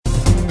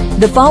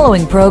The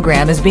following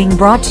program is being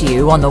brought to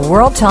you on the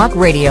World Talk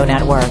Radio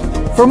Network.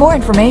 For more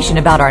information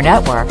about our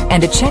network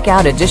and to check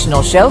out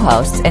additional show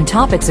hosts and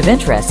topics of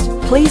interest,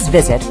 please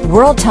visit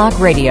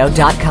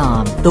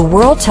worldtalkradio.com. The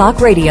World Talk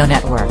Radio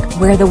Network,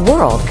 where the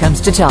world comes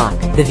to talk.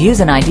 The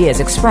views and ideas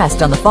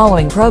expressed on the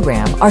following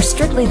program are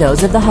strictly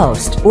those of the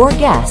host or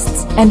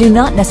guests and do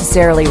not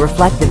necessarily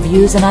reflect the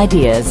views and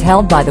ideas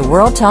held by the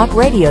World Talk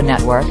Radio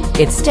Network,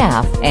 its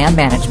staff, and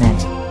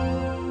management.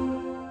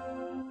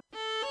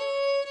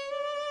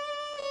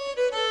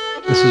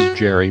 This is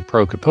Jerry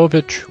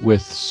Prokopowicz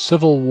with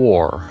Civil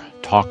War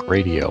Talk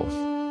Radio.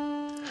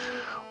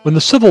 When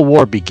the Civil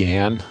War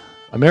began,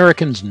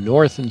 Americans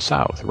north and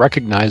south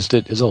recognized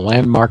it as a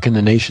landmark in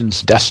the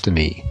nation's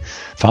destiny,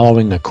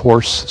 following a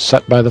course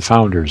set by the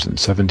founders in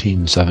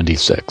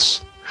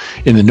 1776.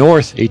 In the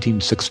North,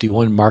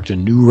 1861 marked a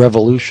new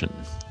revolution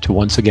to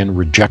once again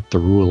reject the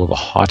rule of a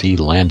haughty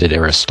landed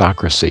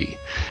aristocracy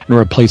and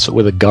replace it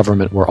with a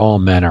government where all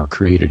men are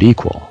created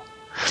equal.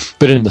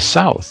 But in the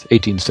South,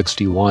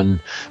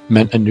 1861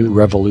 meant a new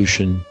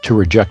revolution to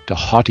reject a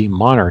haughty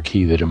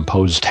monarchy that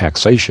imposed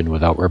taxation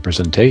without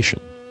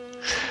representation.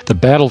 The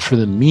battle for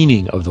the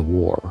meaning of the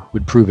war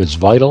would prove as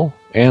vital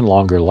and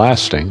longer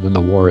lasting than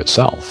the war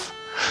itself.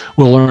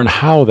 We'll learn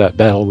how that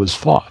battle was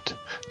fought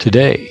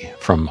today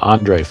from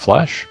Andre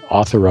Flesch,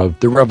 author of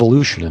The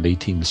Revolution of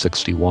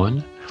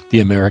 1861, The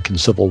American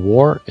Civil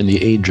War in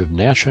the Age of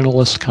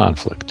Nationalist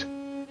Conflict.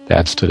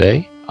 That's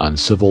today on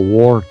Civil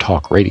War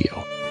Talk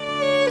Radio.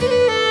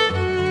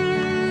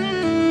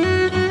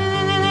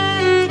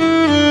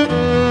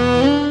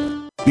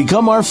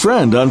 Become our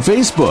friend on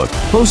Facebook.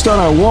 Post on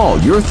our wall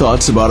your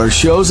thoughts about our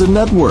shows and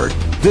network.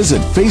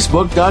 Visit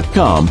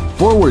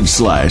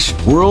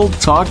facebook.com/World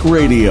Talk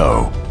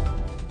Radio.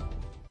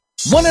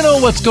 Want to know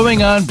what's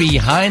going on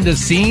behind the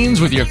scenes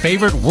with your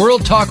favorite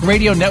World Talk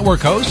Radio Network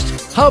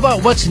host? How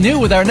about what's new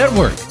with our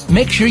network?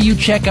 Make sure you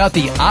check out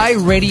the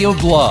iRadio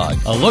blog,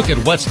 a look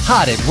at what's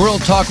hot at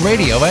World Talk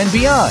Radio and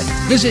beyond.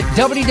 Visit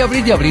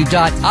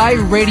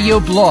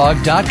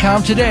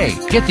www.iradioblog.com today.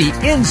 Get the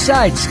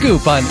inside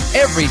scoop on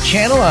every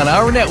channel on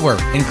our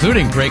network,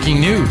 including breaking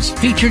news,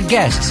 featured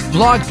guests,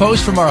 blog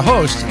posts from our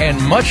hosts,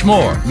 and much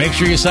more. Make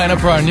sure you sign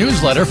up for our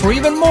newsletter for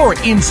even more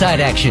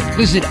inside action.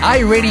 Visit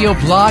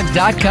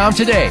iradioblog.com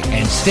today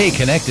and stay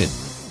connected.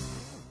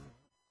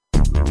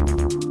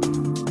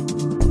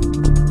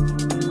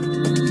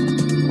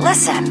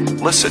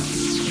 Listen.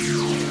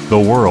 The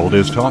world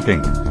is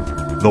talking.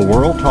 The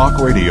World Talk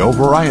Radio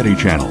Variety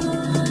Channel.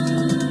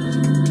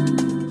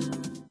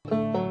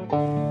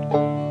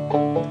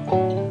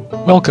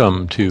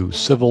 Welcome to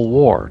Civil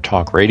War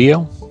Talk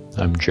Radio.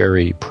 I'm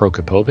Jerry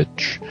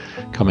Prokopowicz,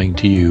 coming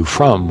to you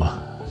from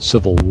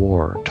Civil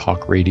War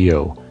Talk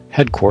Radio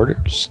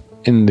headquarters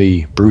in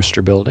the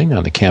Brewster Building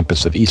on the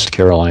campus of East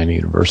Carolina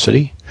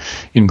University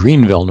in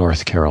Greenville,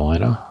 North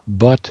Carolina,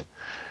 but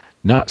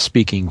not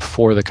speaking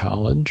for the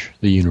college,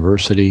 the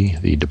university,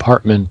 the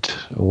department,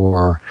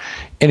 or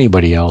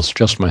anybody else,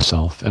 just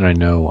myself, and I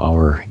know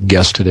our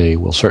guest today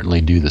will certainly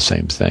do the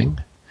same thing.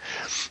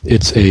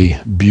 It's a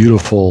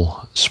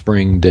beautiful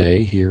spring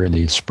day here in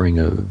the spring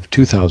of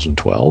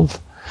 2012,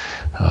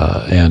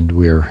 and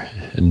we're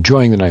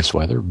enjoying the nice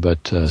weather,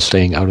 but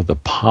staying out of the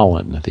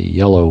pollen, the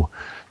yellow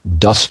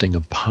dusting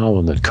of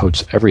pollen that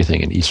coats everything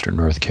in eastern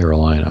North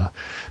Carolina.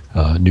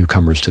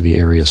 Newcomers to the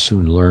area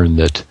soon learn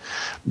that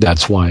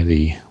that's why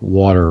the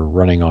water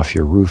running off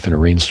your roof in a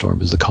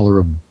rainstorm is the color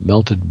of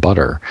melted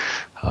butter.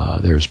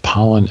 There's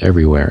pollen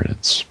everywhere, and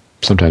it's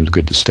sometimes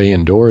good to stay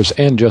indoors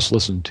and just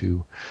listen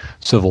to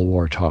Civil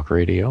War Talk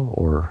Radio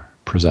or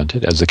present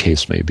it, as the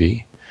case may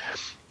be.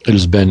 It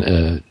has been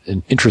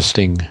an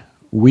interesting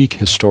week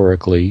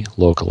historically,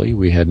 locally.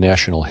 We had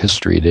National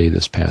History Day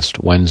this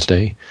past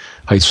Wednesday.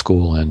 High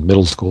school and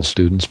middle school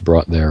students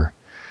brought their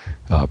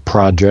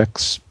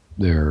projects,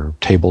 their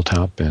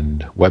tabletop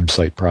and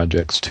website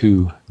projects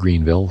to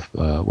Greenville,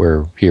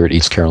 where here at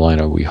East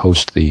Carolina we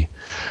host the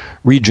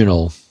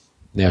regional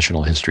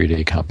National History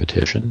Day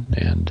competition,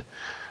 and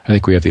I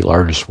think we have the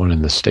largest one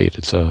in the state.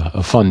 It's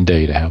a fun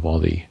day to have all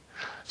the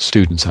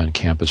students on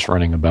campus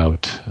running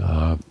about,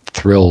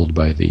 thrilled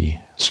by the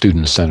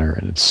student center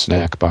and its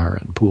snack bar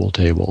and pool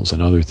tables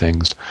and other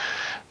things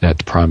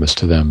that promise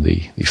to them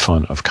the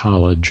fun of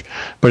college.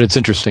 But it's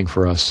interesting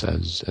for us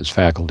as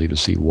faculty to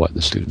see what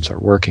the students are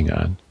working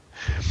on.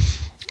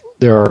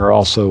 There are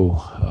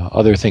also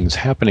other things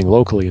happening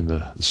locally in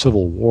the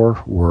Civil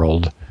War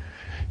world.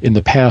 In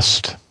the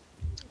past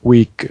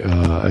week,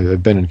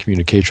 I've been in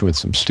communication with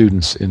some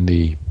students in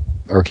the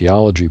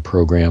archaeology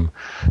program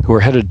who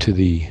are headed to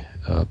the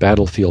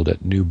battlefield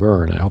at New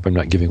Bern. I hope I'm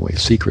not giving away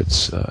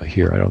secrets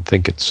here. I don't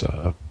think it's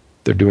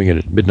they're doing it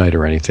at midnight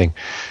or anything.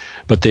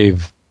 But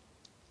they've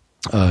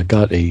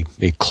got a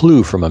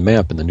clue from a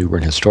map in the New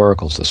Bern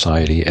Historical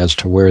Society as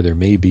to where there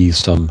may be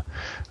some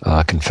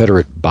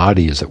Confederate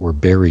bodies that were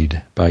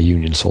buried by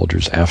Union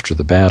soldiers after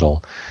the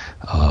battle.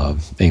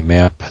 A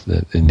map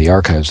that in the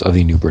archives of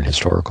the New Bern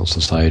Historical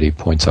Society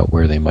points out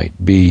where they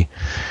might be,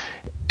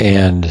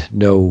 and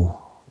no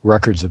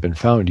records have been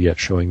found yet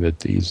showing that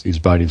these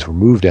bodies were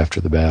moved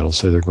after the battle,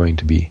 so they're going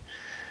to be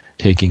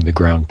taking the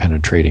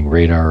ground-penetrating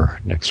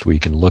radar next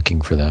week and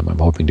looking for them. I'm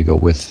hoping to go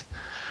with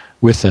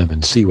them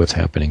and see what's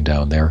happening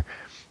down there.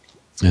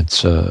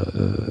 It's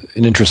an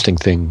interesting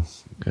thing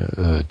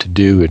to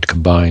do. It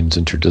combines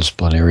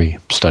interdisciplinary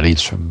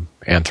studies from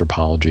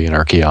anthropology and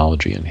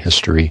archaeology and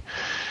history,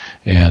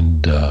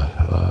 and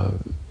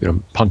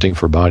hunting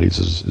for bodies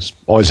is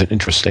always an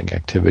interesting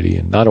activity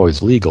and not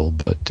always legal,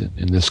 but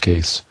in this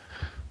case,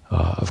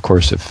 of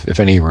course, if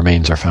any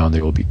remains are found,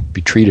 they will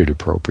be treated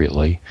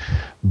appropriately.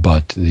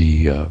 But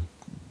the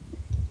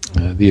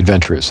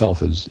adventure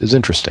itself is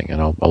interesting, and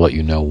I'll let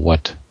you know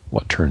what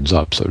turns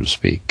up, so to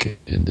speak,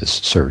 in this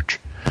search.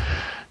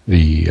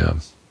 In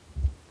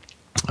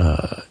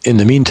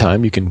the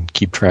meantime, you can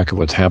keep track of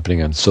what's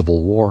happening on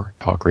Civil War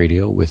Talk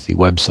Radio with the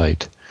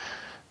website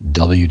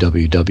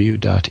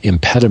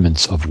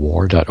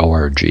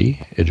www.impedimentsofwar.org.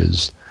 It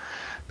is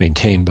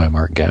maintained by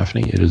Mark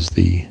Gaffney. It is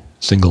the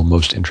single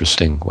most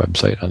interesting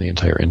website on the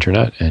entire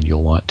internet, and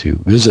you'll want to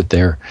visit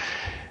there.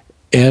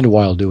 And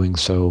while doing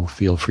so,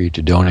 feel free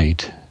to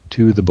donate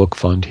to the book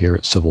fund here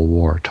at Civil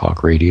War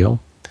Talk Radio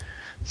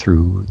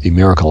through the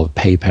miracle of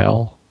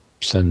PayPal.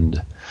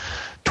 Send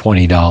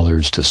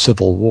 $20 to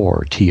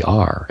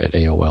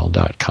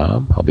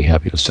civilwartr@aol.com. I'll be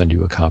happy to send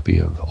you a copy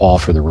of All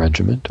for the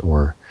Regiment,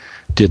 or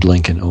Did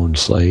Lincoln Own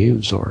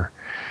Slaves, or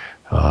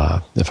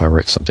if I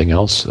write something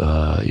else,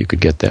 you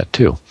could get that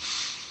too.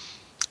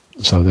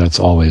 So that's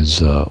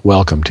always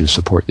welcome to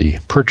support the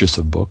purchase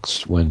of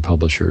books when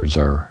publishers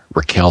are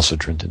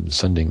recalcitrant in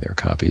sending their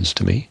copies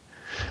to me.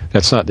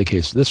 That's not the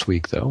case this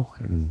week, though,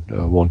 and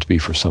won't be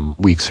for some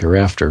weeks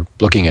hereafter.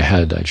 Looking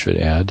ahead, I should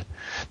add,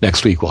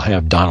 next week we'll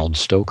have Donald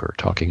Stoker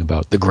talking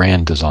about the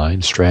grand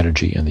design,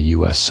 strategy, and the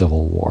U.S.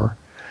 Civil War.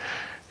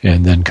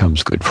 And then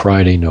comes Good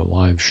Friday, no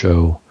live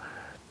show.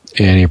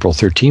 And April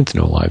 13th,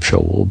 no live show.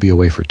 We'll be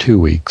away for 2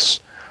 weeks.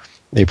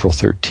 April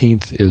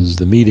 13th is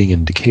the meeting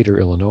in Decatur,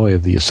 Illinois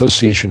of the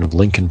Association of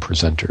Lincoln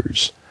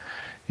Presenters.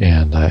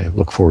 And I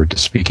look forward to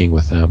speaking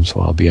with them,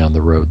 so I'll be on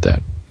the road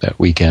that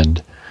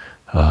weekend,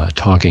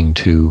 talking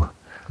to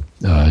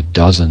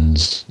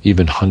dozens,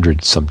 even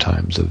hundreds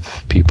sometimes,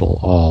 of people,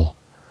 all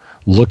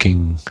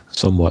looking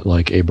somewhat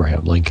like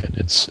Abraham Lincoln.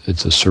 It's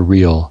a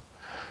surreal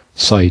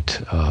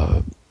sight,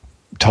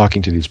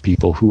 talking to these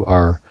people who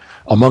are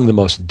among the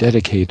most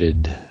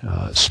dedicated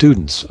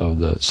students of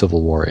the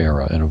Civil War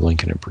era, and of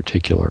Lincoln in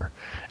particular.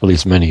 At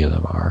least many of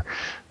them are.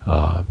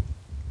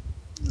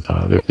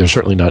 They're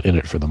certainly not in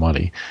it for the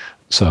money.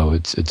 So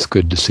it's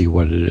good to see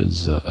what it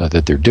is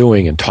that they're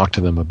doing, and talk to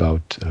them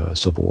about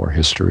Civil War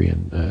history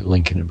and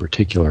Lincoln in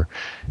particular,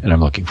 and I'm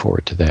looking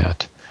forward to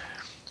that.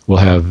 We'll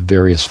have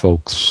various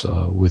folks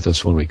with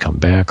us when we come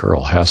back.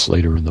 Earl Hess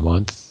later in the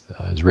month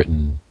has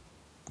written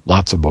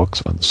lots of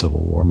books on the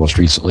Civil War, most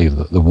recently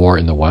The War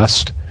in the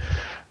West.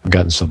 I've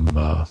gotten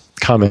some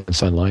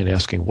comments online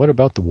asking, what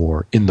about the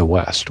war in the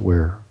West,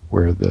 where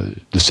the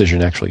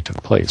decision actually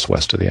took place,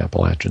 west of the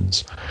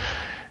Appalachians?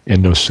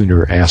 And no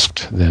sooner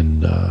asked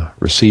than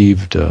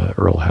received.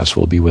 Earl Hess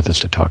will be with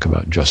us to talk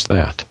about just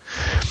that.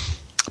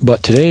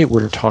 But today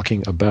we're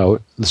talking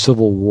about the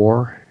Civil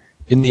War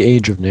in the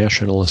Age of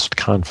Nationalist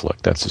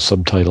Conflict. That's the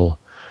subtitle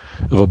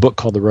of a book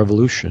called The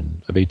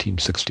Revolution of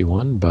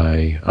 1861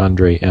 by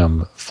Andre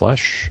M.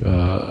 Flesch.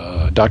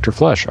 Dr.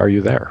 Flesch, are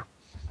you there?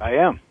 I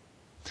am.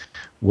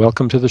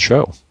 Welcome to the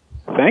show.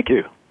 Thank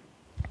you.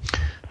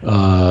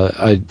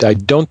 I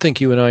don't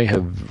think you and I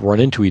have run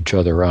into each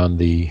other on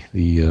the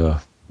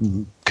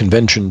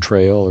convention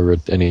trail or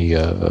at any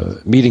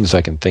meetings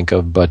I can think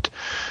of, but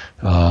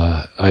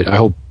I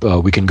hope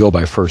we can go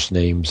by first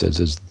names,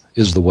 as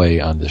is the way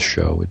on this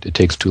show. It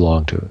takes too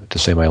long to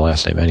say my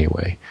last name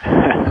anyway.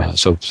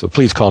 So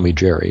please call me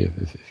Jerry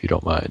if you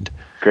don't mind.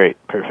 Great,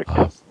 perfect.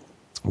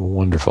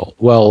 Wonderful.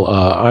 Well,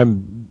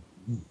 I'm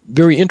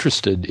very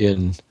interested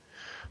in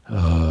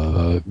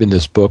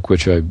this book,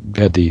 which I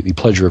had the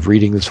pleasure of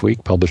reading this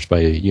week, published by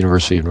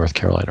University of North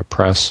Carolina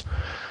Press.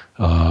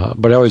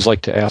 But I always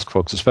like to ask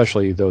folks,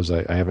 especially those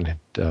I haven't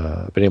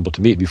been able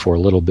to meet before, a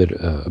little bit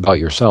about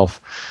yourself.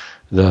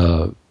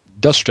 The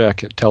dust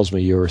jacket tells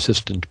me you're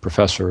assistant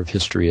professor of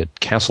history at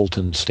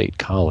Castleton State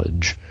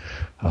College.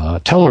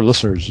 Tell our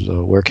listeners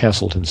where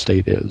Castleton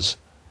State is.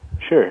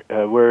 Sure.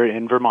 We're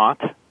in Vermont,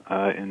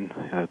 in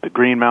the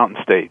Green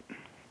Mountain State.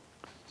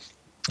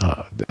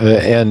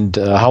 And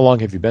how long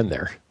have you been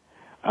there?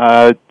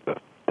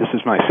 This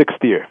is my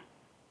 6th year.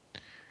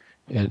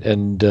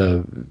 And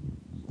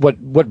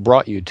what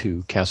brought you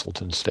to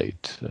Castleton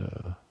State?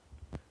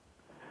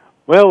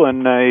 Well,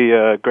 when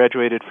I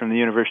graduated from the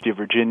University of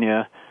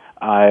Virginia,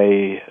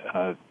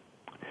 I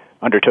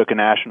undertook a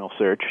national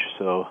search.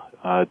 So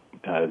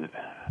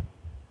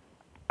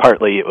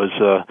partly it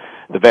was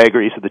the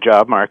vagaries of the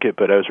job market,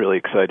 but I was really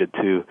excited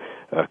to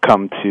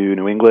come to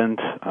New England.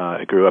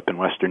 I grew up in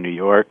Western New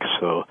York,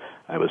 so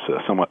I was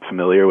somewhat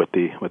familiar with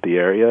the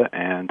area,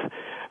 and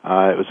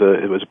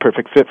it was a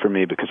perfect fit for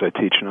me because I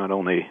teach not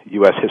only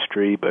U.S.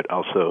 history but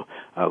also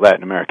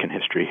Latin American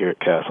history here at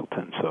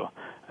Castleton. So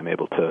I'm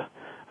able to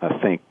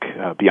think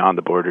beyond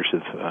the borders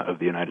of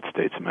the United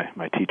States in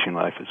my teaching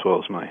life as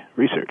well as my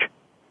research.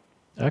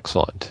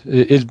 Excellent.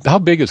 How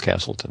big is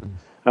Castleton?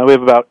 We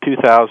have about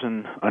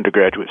 2,000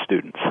 undergraduate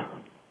students.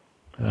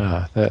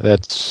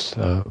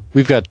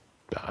 We've got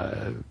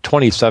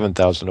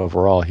 27,000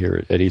 overall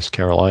here at East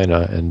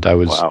Carolina, and I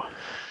was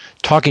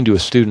talking to a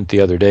student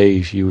the other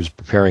day. She was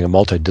preparing a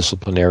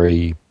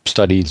multidisciplinary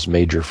studies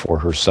major for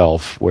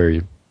herself,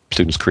 where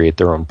students create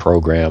their own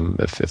program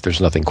if there's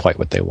nothing quite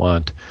what they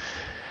want.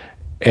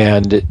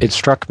 And it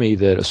struck me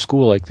that a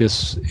school like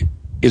this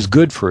is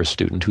good for a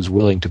student who's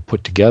willing to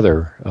put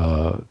together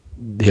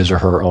his or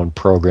her own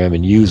program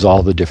and use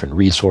all the different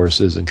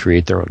resources and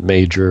create their own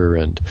major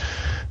and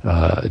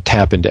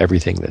tap into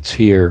everything that's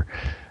here,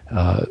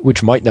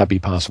 which might not be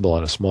possible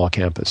on a small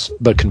campus.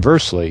 But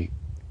conversely,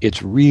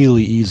 it's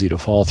really easy to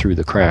fall through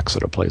the cracks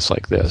at a place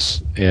like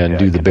this and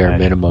do the bare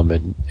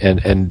minimum.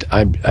 And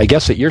I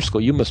guess at your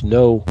school you must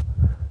know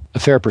a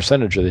fair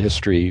percentage of the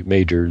history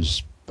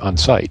majors on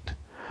site.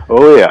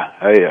 Oh yeah,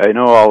 I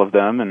know all of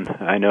them, and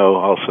I know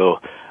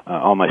also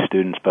all my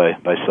students by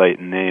sight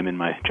and name in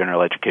my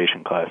general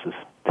education classes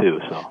too.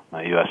 So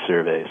my U.S.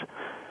 surveys.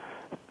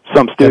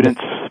 Some students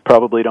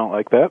probably don't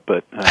like that,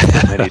 but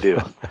many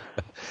do.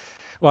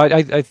 Well,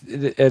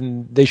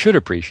 and they should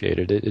appreciate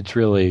it. It's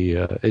really,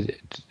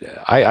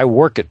 I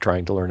work at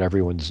trying to learn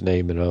everyone's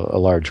name in a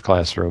large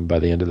classroom by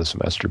the end of the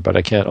semester, but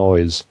I can't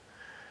always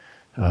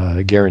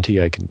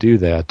guarantee I can do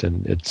that.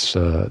 And it's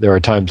there are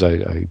times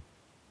I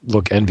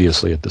look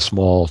enviously at the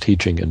small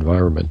teaching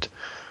environment.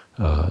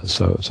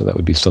 So that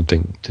would be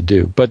something to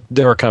do. But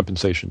there are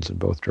compensations in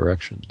both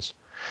directions.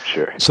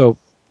 Sure. So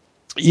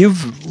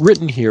you've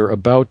written here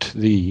about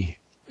the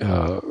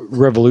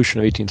Revolution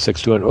of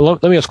 1862.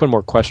 Let me ask one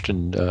more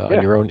question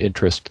on your own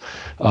interest.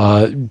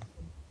 Did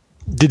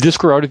this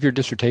grow out of your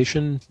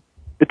dissertation?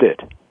 It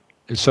did.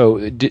 So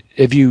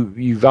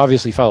you've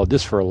obviously followed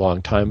this for a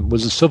long time.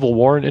 Was the Civil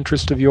War an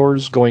interest of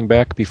yours going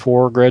back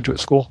before graduate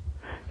school?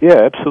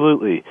 Yeah,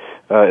 absolutely.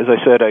 As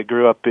I said, I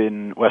grew up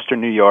in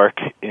western New York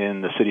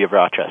in the city of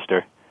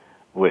Rochester,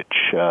 which,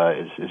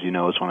 as you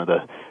know, is one of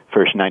the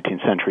first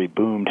 19th century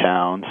boom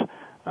towns.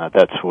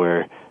 That's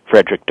where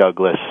Frederick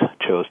Douglass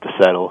chose to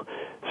settle.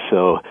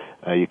 So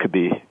you could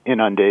be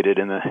inundated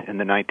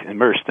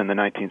immersed in the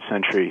 19th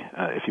century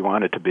if you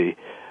wanted to be.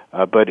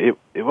 But it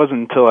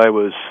wasn't until I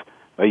was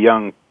a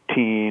young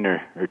teen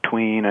or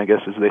tween, I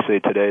guess as they say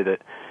today,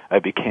 that I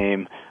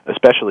became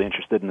especially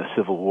interested in the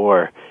Civil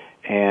War.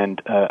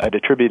 And I'd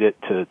attribute it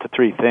to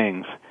three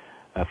things.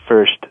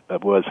 First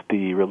was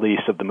the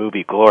release of the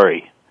movie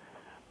Glory,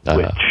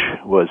 which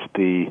was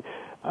the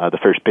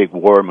first big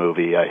war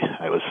movie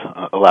I was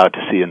allowed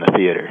to see in the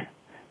theater.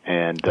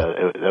 And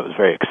that was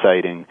very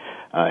exciting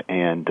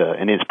and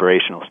an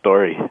inspirational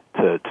story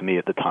to me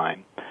at the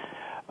time.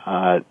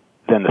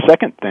 Then the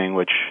second thing,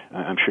 which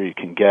I'm sure you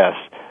can guess,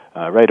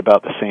 right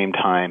about the same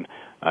time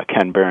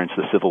Ken Burns'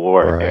 The Civil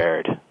War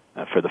aired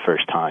for the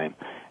first time.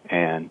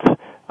 And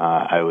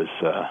I was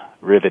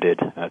riveted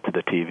to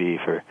the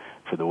TV for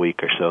the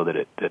week or so that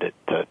it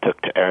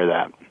took to air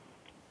that.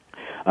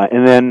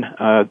 And then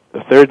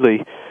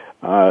thirdly,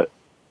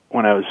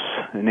 when I was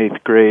in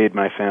 8th grade,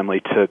 my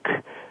family took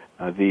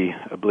the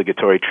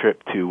obligatory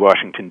trip to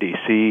Washington,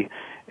 D.C.,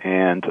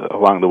 and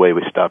along the way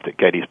we stopped at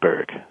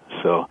Gettysburg.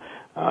 So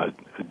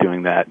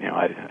doing that,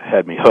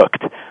 had me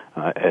hooked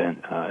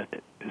and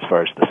as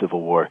far as the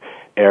Civil War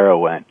era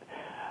went.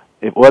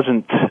 It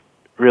wasn't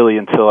really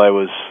until I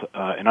was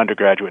an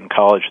undergraduate in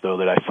college, though,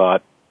 that I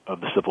thought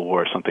of the Civil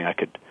War as something I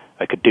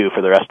could do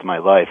for the rest of my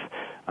life.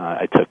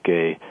 I took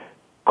a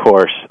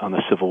course on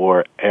the Civil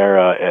War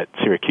era at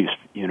Syracuse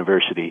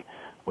University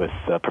with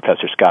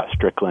Professor Scott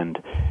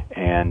Strickland,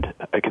 and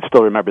I can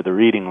still remember the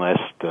reading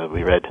list.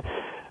 We read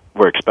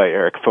works by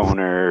Eric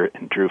Foner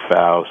and Drew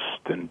Faust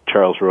and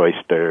Charles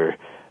Royster,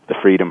 The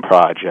Freedom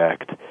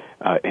Project,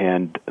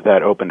 and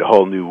that opened a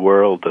whole new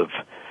world of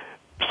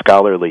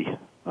scholarly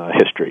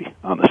history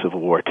on the Civil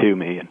War to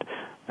me, and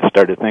I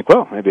started to think,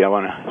 well, maybe I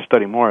want to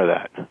study more of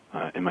that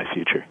in my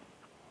future.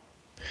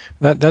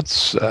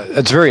 That's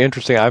very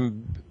interesting. I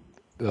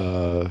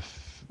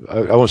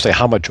won't say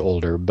how much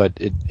older, but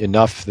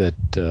enough that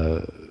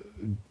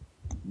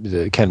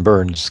Ken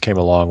Burns came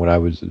along when I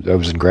was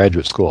in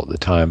graduate school at the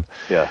time.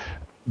 Yeah.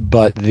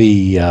 But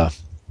the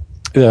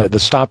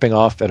stopping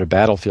off at a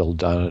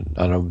battlefield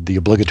on the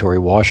obligatory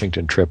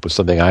Washington trip was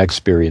something I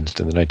experienced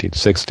in the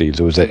 1960s.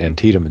 It was at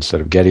Antietam instead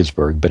of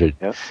Gettysburg, but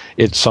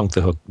it sunk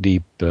the hook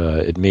deep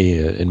at me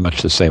in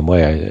much the same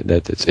way.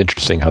 It's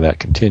interesting how that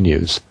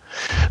continues.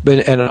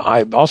 And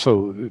I'm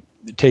also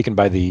taken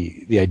by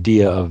the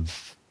idea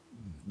of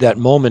that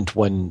moment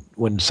when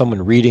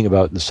someone reading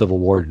about the Civil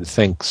War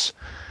thinks,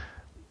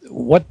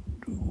 what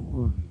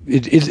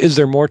is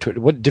there more to it?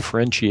 What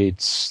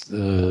differentiates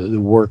the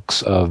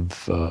works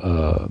of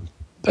a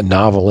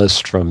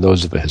novelist from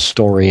those of a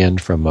historian,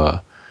 from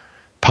a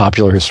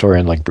popular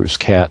historian like Bruce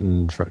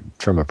Catton,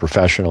 from a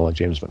professional like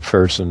James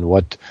McPherson?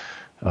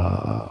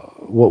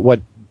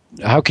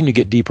 How can you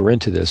get deeper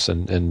into this,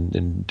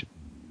 and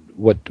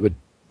what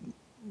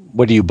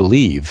what do you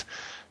believe?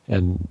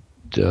 And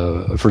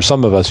for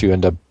some of us, you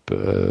end up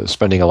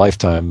spending a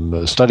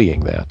lifetime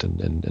studying that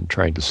and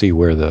trying to see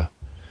where the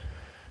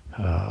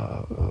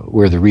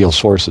real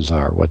sources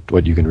are,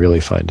 what you can really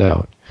find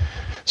out.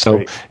 So,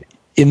 right.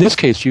 In this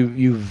case,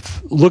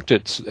 you've looked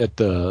at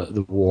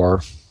the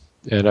war,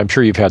 and I'm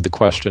sure you've had the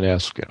question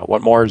asked,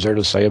 what more is there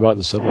to say about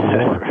the Civil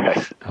War?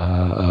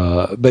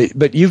 Right.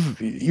 But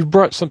you've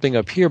brought something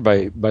up here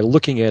by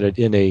looking at it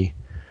in a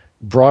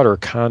broader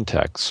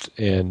context,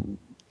 and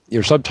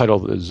your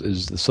subtitle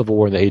is The Civil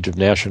War in the Age of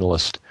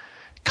Nationalist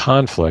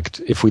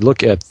Conflict. If we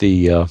look at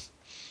the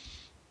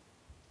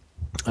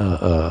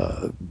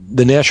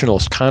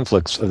nationalist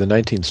conflicts of the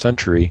 19th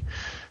century,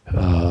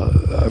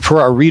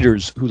 for our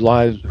readers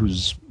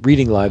whose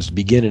reading lives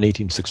begin in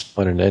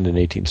 1861 and end in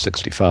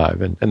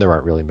 1865, and there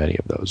aren't really many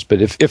of those,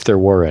 but if there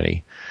were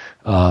any,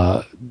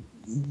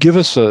 give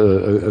us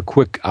a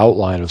quick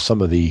outline of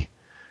some of the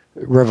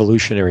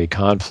revolutionary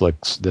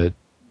conflicts that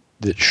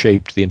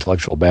shaped the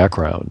intellectual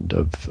background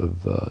of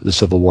the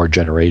Civil War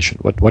generation.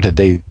 What had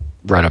they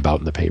read about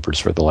in the papers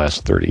for the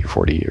last 30 or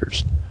 40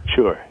 years?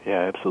 Sure,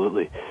 yeah,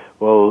 absolutely.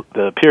 Well,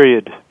 the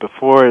period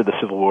before the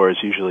Civil War is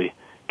usually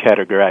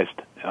categorized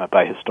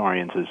by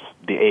historians as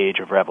the Age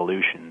of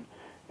Revolution,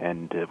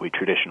 and we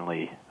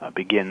traditionally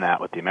begin that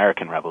with the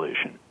American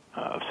Revolution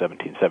of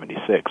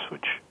 1776,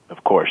 which,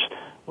 of course,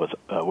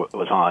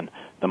 was on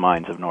the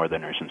minds of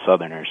Northerners and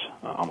Southerners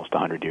almost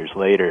 100 years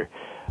later.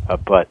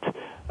 But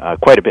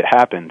quite a bit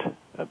happened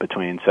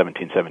between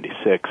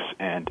 1776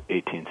 and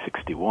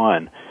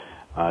 1861.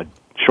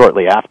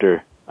 Shortly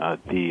after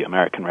the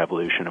American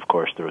Revolution, of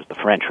course, there was the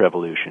French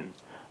Revolution,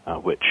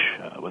 which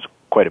was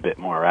quite a bit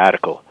more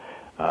radical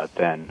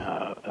than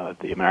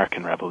the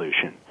American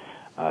Revolution.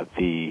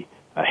 The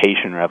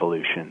Haitian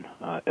Revolution,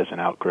 as an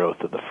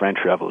outgrowth of the French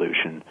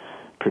Revolution,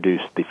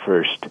 produced the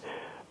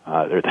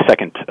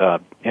second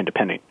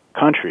independent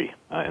country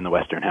in the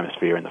Western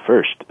Hemisphere, and the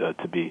first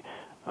to be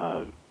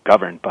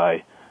governed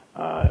by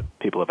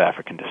people of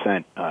African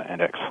descent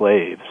and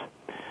ex-slaves.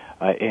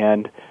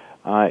 And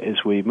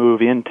as we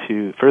move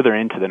further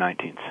into the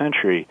 19th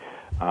century,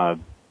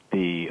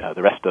 the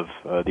rest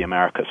of the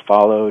Americas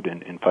followed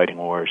in fighting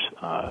wars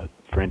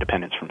for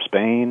independence from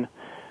Spain.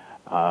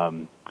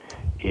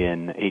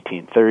 In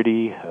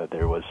 1830,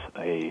 there was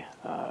a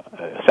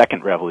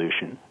second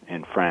revolution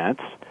in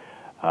France.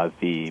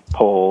 The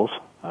Poles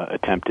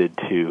attempted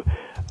to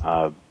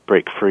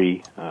break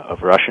free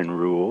of Russian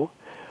rule,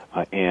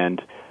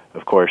 and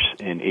of course,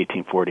 in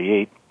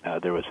 1848,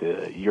 there was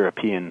a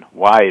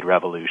European-wide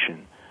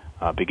revolution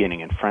beginning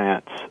in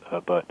France,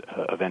 but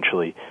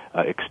eventually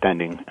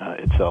extending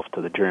itself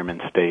to the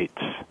German states,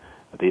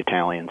 the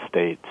Italian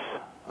states,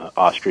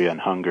 Austria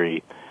and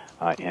Hungary,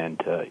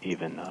 and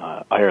even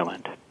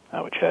Ireland,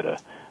 which had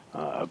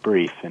a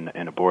brief and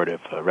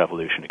abortive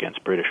revolution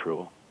against British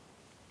rule.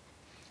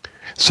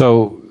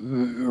 So,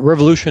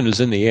 revolution is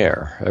in the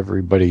air.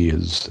 Everybody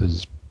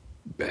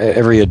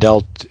every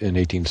adult in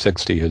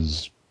 1860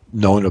 has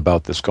known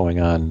about this going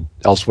on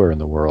elsewhere in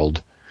the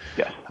world.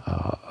 Yes.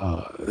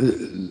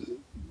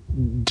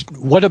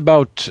 What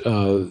about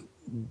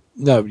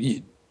now?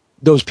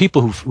 Those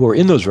people who are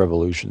in those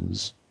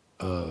revolutions,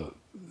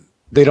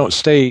 they don't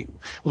stay.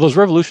 Well, those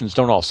revolutions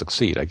don't all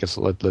succeed. I guess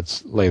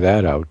let's lay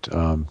that out.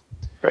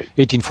 Right.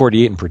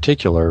 1848, in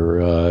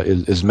particular,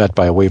 is met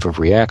by a wave of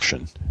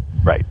reaction.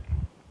 Right.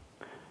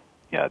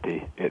 Yeah, the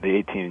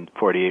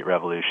 1848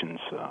 revolutions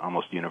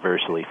almost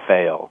universally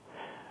fail,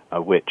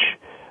 which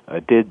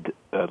did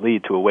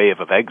lead to a wave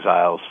of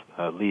exiles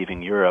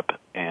leaving Europe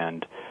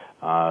and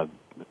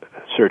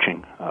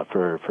searching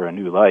for a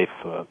new life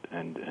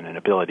and an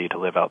ability to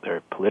live out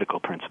their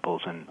political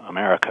principles in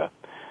America.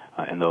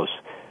 And those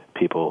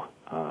people,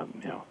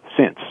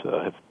 since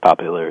have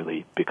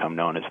popularly become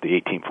known as the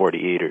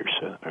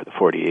 1848ers, or the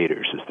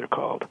 48ers as they're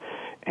called.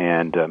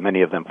 And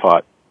many of them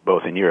fought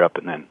both in Europe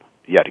and then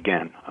yet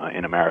again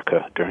in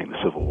America during the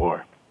Civil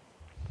War.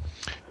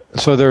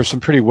 So there are some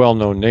pretty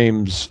well-known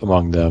names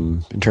among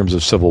them in terms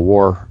of Civil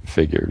War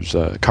figures.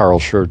 Carl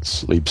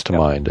Schurz leaps to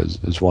mind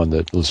as one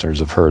that listeners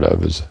have heard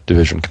of as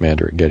division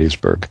commander at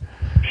Gettysburg.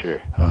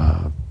 Sure.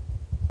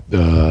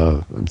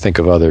 Think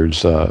of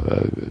others.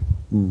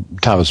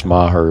 Thomas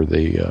Maher,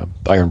 the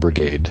Iron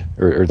Brigade,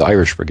 or the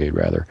Irish Brigade,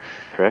 rather.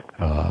 Correct.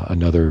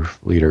 Another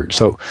leader.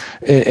 So,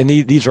 and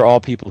these are all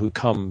people who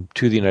come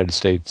to the United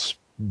States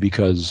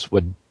because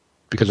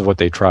of what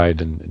they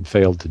tried and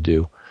failed to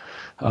do.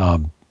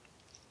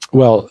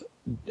 Well,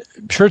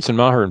 Schurz and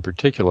Maher in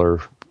particular,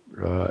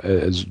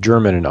 as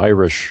German and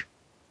Irish,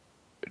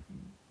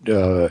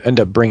 end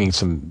up bringing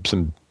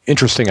some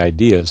interesting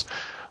ideas.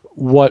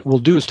 What we'll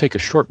do is take a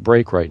short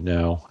break right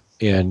now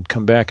and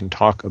come back and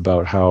talk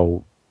about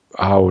how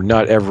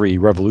not every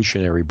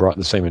revolutionary brought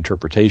the same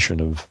interpretation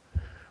of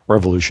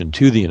revolution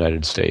to the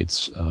United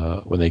States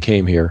when they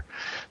came here.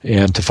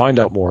 And to find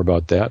out more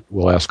about that,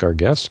 we'll ask our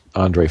guest,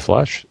 Andre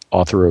Flesch,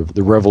 author of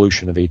The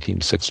Revolution of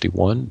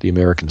 1861, The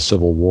American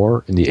Civil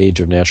War in the Age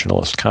of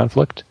Nationalist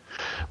Conflict.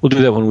 We'll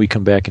do that when we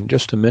come back in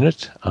just a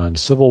minute on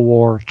Civil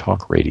War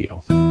Talk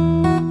Radio.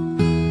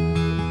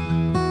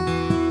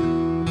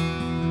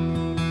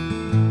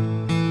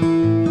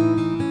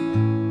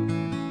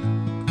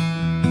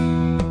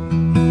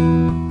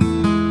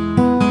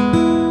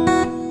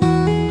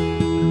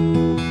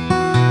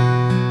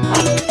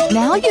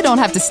 don't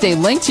have to stay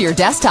linked to your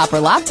desktop or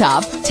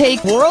laptop.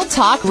 Take World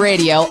Talk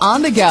Radio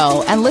on the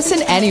go and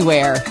listen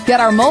anywhere. Get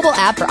our mobile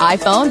app for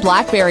iPhone,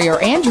 BlackBerry,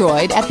 or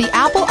Android at the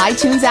Apple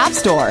iTunes App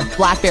Store,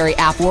 BlackBerry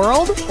App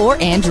World,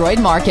 or Android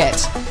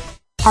Market.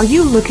 Are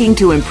you looking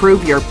to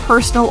improve your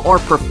personal or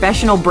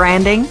professional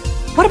branding?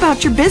 What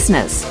about your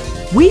business?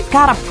 We've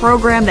got a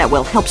program that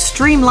will help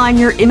streamline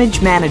your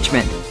image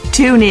management.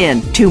 Tune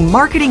in to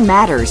Marketing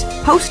Matters,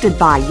 hosted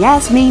by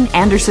Yasmin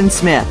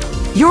Anderson-Smith.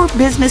 Your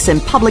business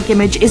and public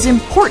image is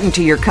important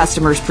to your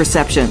customers'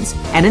 perceptions.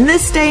 And in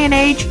this day and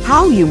age,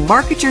 how you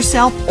market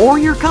yourself or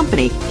your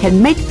company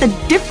can make the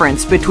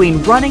difference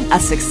between running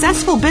a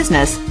successful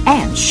business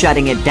and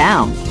shutting it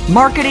down.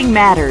 Marketing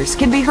Matters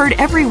can be heard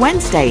every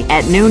Wednesday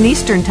at noon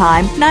Eastern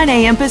Time, 9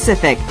 a.m.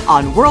 Pacific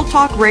on World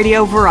Talk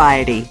Radio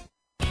Variety.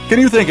 Can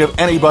you think of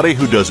anybody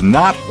who does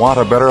not want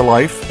a better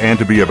life and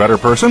to be a better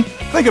person?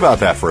 Think about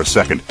that for a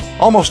second.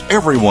 Almost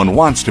everyone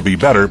wants to be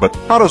better, but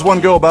how does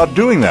one go about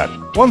doing that?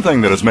 One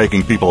thing that is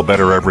making people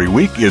better every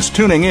week is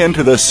tuning in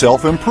to the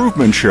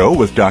Self-Improvement Show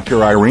with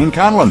Dr. Irene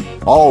Conlon.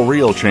 All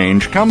real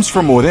change comes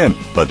from within,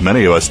 but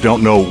many of us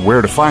don't know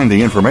where to find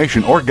the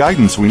information or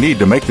guidance we need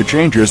to make the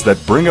changes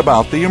that bring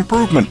about the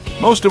improvement.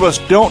 Most of us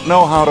don't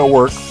know how to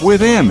work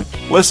within.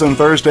 Listen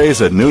Thursdays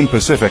at noon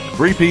Pacific,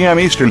 3 p.m.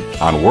 Eastern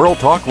on World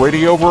Talk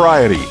Radio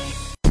Variety.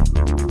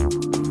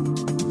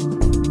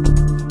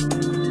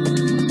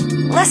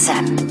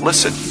 Listen.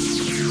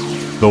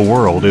 The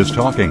world is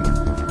talking.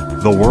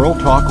 The World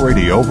Talk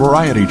Radio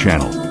Variety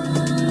Channel.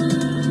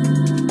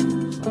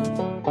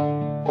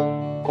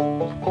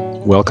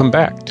 Welcome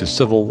back to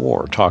Civil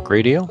War Talk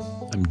Radio.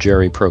 I'm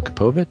Jerry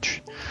Prokopowicz,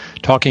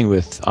 talking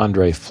with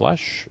Andre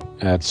Flesch.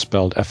 That's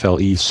spelled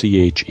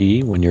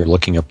F-L-E-C-H-E when you're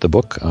looking up the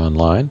book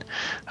online.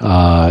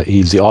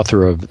 He's the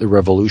author of The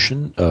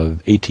Revolution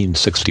of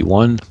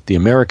 1861, The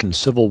American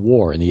Civil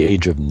War in the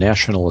Age of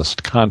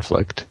Nationalist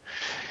Conflict.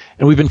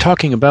 And we've been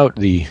talking about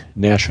the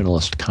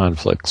nationalist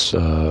conflicts,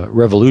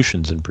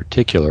 revolutions in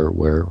particular,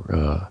 where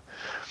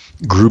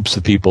groups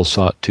of people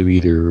sought to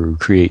either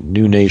create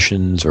new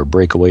nations or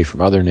break away from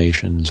other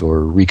nations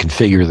or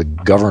reconfigure the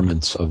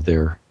governments of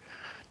their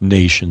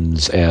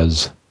nations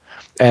as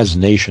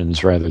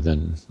nations rather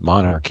than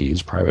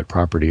monarchies, private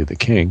property of the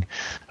king,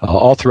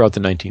 all throughout the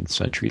 19th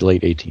century,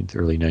 late 18th,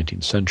 early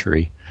 19th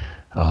century,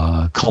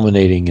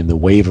 culminating in the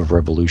wave of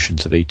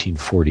revolutions of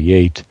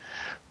 1848,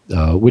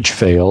 which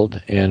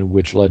failed and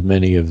which led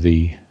many of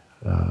the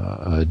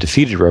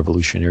defeated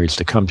revolutionaries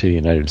to come to the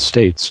United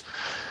States.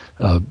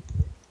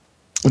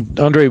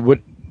 Andre, what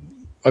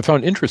I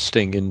found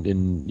interesting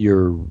in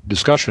your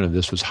discussion of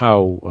this was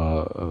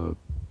how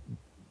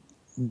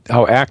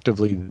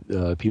actively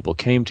people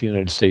came to the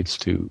United States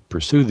to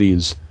pursue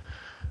these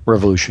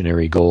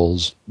revolutionary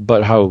goals,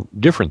 but how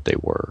different they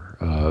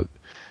were.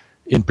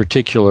 In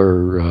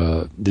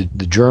particular,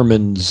 the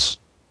Germans,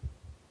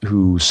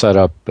 who set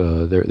up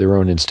their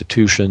own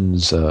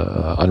institutions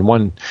on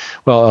one.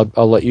 Well,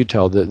 I'll let you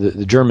tell.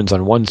 The Germans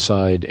on one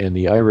side and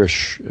the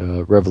Irish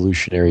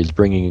revolutionaries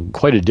bringing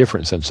quite a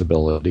different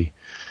sensibility.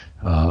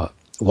 How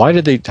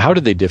did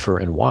they differ,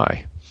 and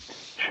why?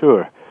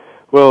 Sure.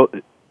 Well,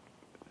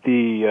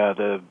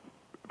 the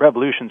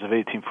revolutions of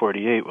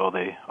 1848, well,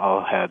 they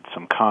all had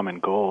some common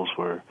goals,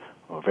 were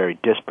very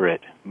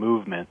disparate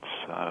movements,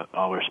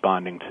 all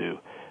responding to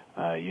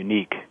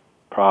unique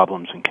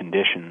problems and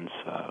conditions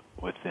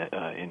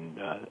in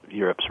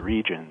Europe's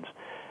regions.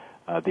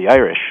 The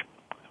Irish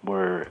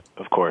were,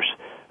 of course,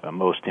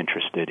 most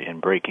interested in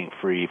breaking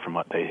free from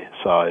what they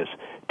saw as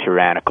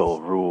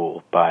tyrannical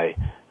rule by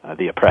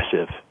the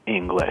oppressive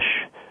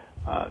English,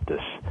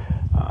 this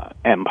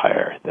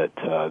empire that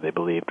they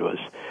believed was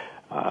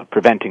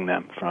preventing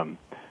them from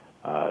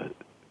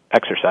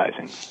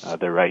exercising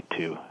their right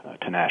to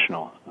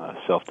national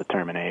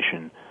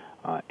self-determination,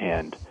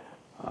 and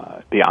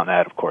beyond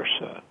that, of course,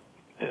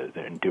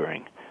 they're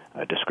enduring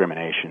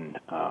discrimination,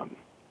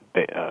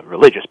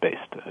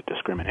 religious-based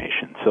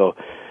discrimination. So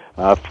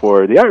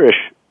for the Irish,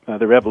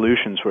 the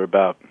revolutions were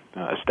about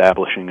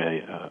establishing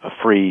a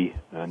free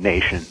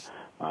nation,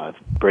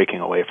 breaking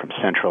away from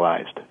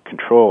centralized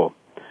control.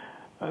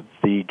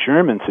 The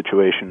German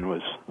situation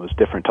was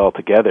different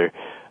altogether.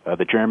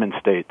 The German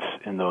states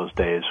in those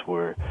days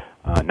were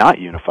not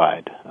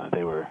unified.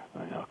 They were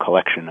a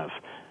collection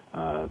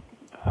of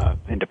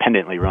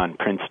independently run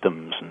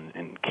princedoms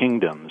and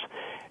kingdoms,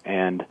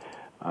 and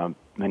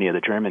many of the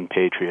German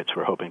patriots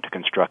were hoping to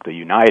construct a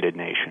united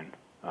nation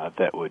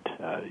that would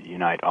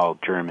unite all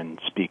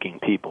German-speaking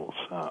peoples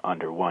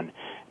under one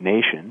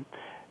nation,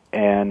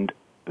 and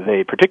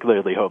they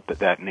particularly hoped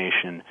that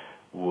nation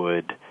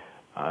would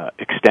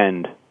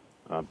extend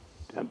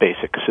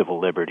basic civil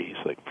liberties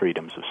like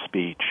freedoms of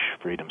speech,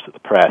 freedoms of the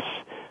press,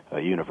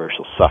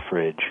 universal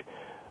suffrage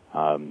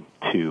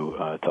to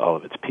all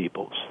of its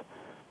peoples.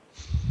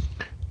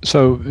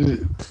 So,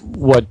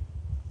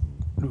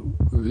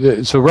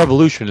 So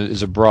revolution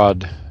is a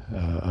broad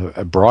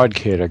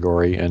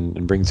category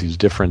and brings these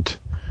different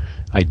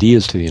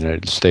ideas to the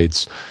United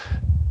States.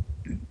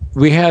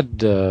 We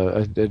had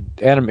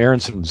Adam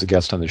Aronson was a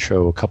guest on the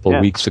show a couple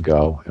of weeks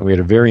ago, and we had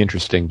a very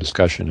interesting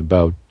discussion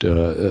about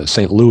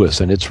St.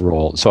 Louis and its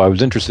role. So I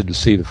was interested to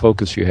see the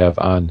focus you have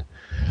on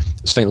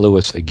St.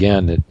 Louis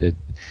again.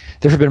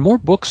 There have been more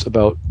books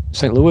about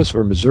St. Louis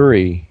or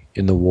Missouri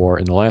in the war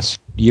in the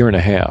last year and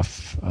a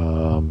half.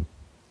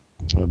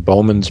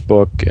 Bowman's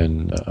book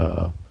and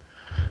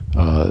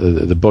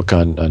the book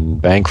on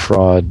bank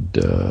fraud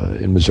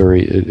in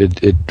Missouri.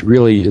 It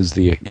really is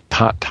the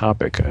hot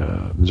topic.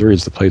 Missouri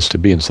is the place to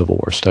be in Civil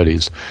War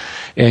studies.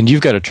 And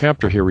you've got a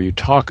chapter here where you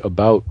talk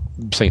about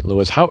St.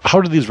 Louis.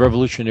 How do these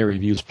revolutionary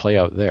views play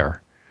out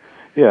there?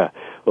 Yeah.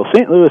 Well,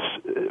 St. Louis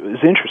is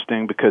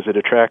interesting because it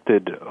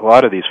attracted a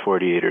lot of these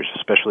 48ers,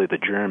 especially the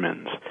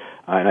Germans.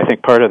 And I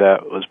think part of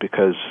that was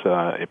because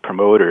a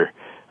promoter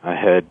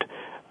had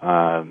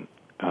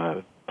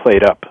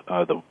played up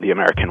the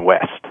American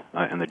West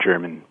and the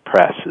German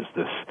press as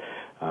this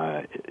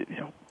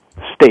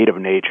state of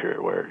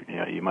nature where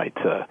you might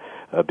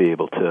be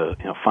able to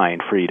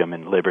find freedom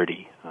and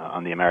liberty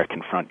on the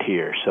American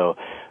frontier. So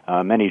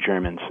many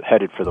Germans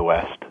headed for the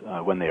West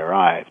when they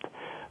arrived,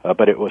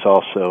 but it was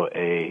also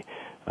a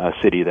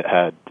city that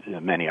had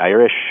many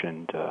Irish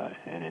and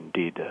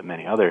indeed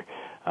many other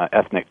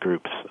ethnic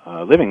groups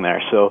living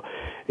there. So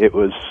it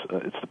was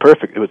the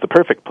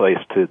perfect place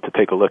to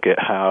take a look at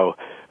how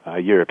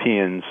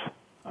Europeans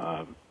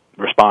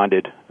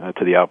responded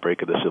to the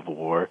outbreak of the Civil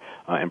War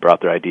and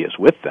brought their ideas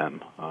with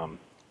them.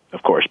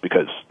 Of course,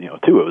 because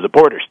too, it was a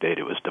border state.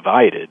 It was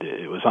divided.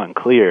 It was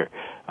unclear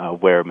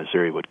where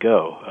Missouri would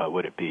go.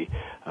 Would it be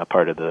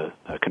part of the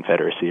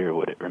Confederacy or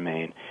would it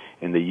remain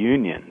in the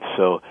Union?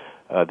 So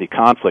the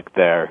conflict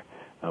there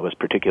was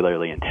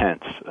particularly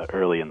intense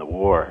early in the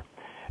war,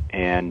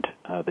 and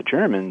the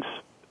Germans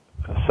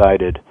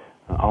sided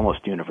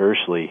almost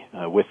universally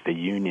with the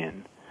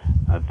Union.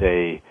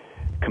 They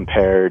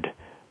compared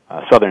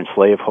Southern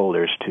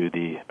slaveholders to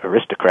the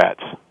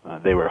aristocrats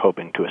they were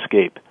hoping to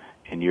escape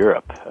in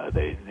Europe.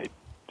 They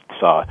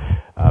saw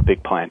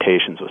big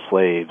plantations with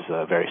slaves,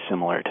 very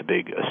similar to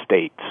big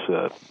estates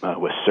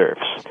with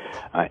serfs.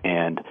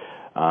 And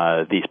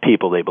these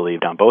people, they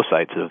believed on both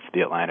sides of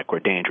the Atlantic, were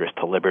dangerous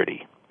to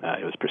liberty.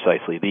 It was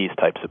precisely these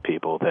types of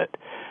people that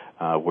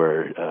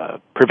were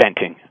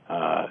preventing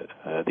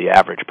the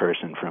average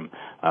person from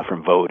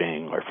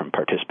voting or from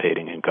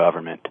participating in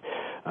government.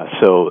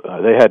 So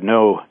they had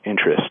no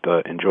interest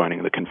in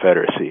joining the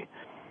Confederacy.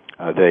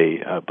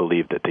 They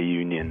believed that the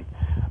Union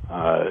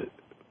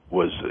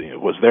was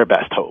their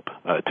best hope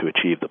to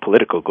achieve the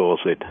political goals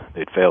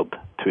they'd failed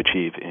to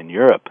achieve in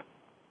Europe.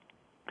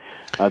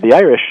 The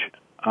Irish,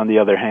 on the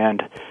other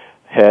hand,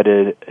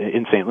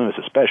 in St. Louis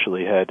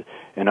especially, had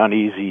an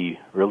uneasy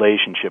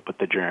relationship with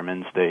the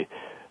Germans. They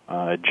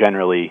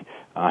generally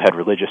had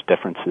religious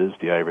differences.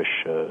 The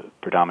Irish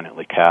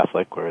predominantly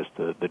Catholic, whereas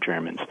the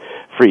Germans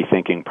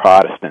free-thinking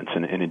Protestants,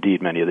 and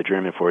indeed many of the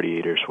German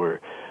 48ers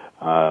were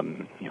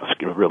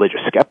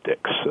religious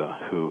skeptics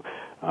who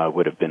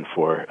would have been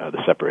for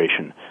the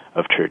separation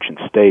of church and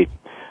state.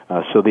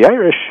 So the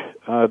Irish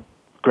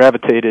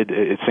gravitated,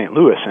 at St.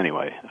 Louis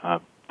anyway,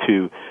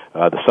 to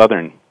the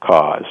Southern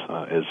cause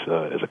as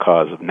a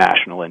cause of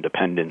national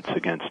independence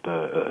against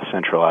a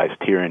centralized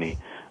tyranny,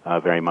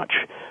 very much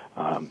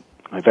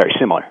very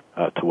similar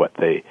to what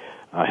they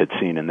had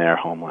seen in their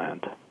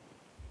homeland.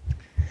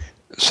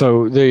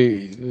 So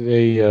they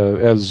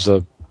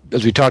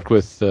as we talked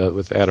with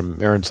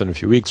Adam Aronson a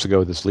few weeks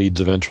ago, this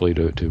leads eventually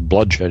to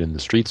bloodshed in the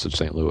streets of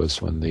St.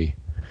 Louis when the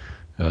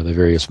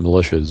various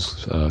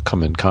militias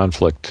come in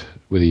conflict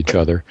with each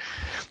other.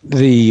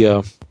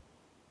 The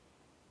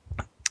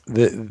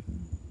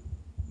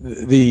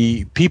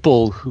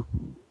people who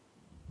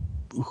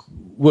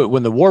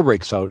when the war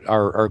breaks out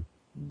are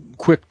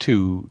quick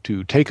to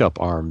take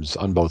up arms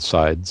on both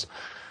sides.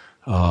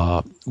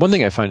 One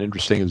thing I find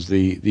interesting is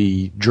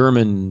the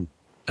German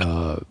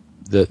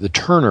the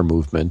Turner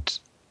movement,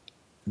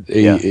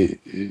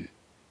 which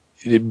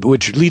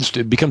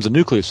becomes a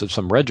nucleus of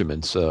some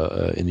regiments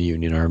in the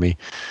Union Army.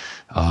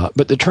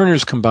 But the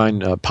Turners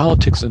combine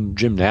politics and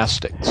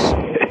gymnastics.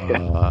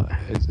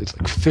 It's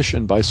like fish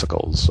and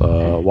bicycles.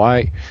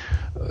 Why?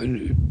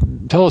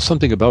 Tell us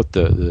something about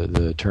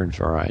the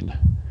Turnverein.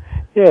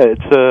 Yeah,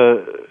 it's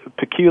a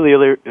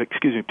peculiar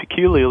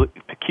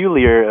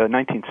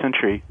 19th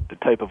century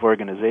type of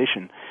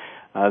organization.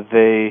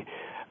 They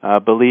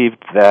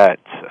believed that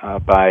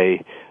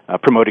by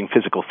promoting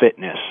physical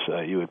fitness,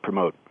 you would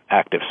promote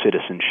active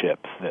citizenship,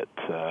 that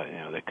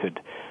that could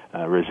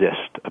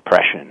resist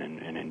oppression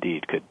and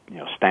indeed could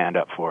stand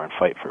up for and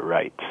fight for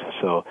rights.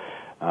 So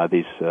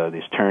these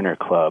Turner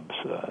clubs,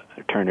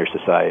 Turner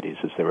societies,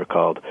 as they were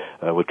called,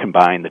 would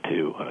combine the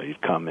two.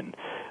 You'd come and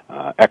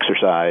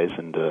exercise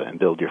and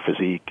build your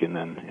physique, and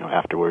then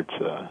afterwards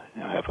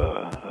have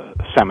a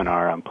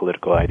seminar on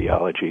political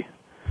ideology.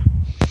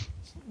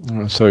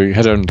 So you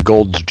head on to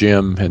Gold's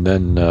Gym and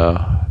then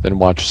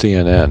watch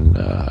CNN.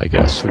 I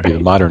guess would be the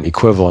modern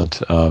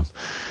equivalent of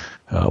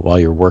while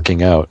you're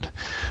working out.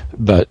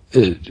 But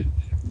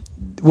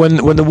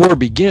when the war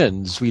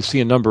begins, we see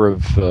a number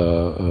of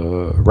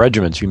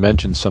regiments. You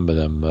mentioned some of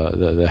them.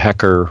 The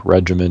Hecker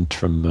Regiment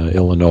from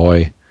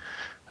Illinois.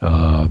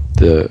 I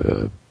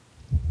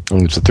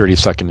think it's the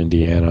 32nd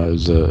Indiana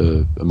is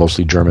a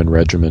mostly German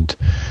regiment.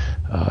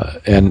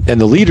 And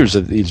the leaders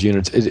of these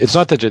units, it's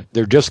not that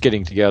they're just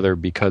getting together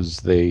because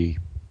they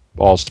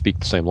all speak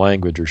the same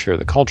language or share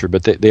the culture,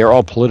 but they are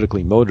all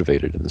politically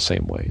motivated in the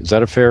same way. Is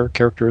that a fair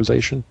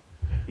characterization?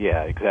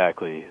 Yeah,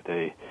 exactly.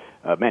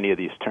 Many of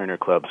these Turner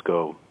clubs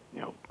go,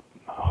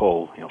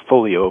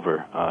 fully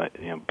over,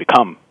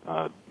 become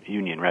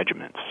Union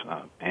regiments,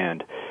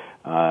 and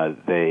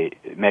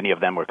many of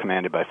them were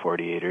commanded by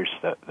 48ers.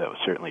 That was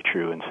certainly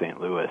true in St.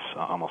 Louis.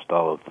 Almost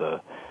all of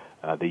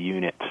the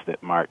units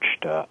that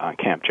marched on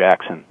Camp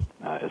Jackson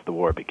as the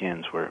war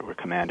begins were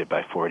commanded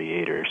by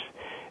 48ers,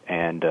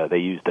 and they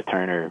used the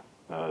Turner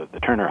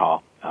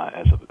Hall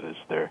as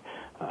their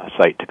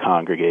site to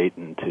congregate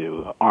and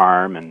to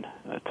arm and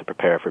to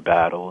prepare for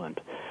battle.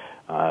 And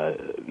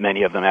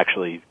many of them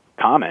actually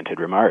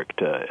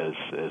remarked as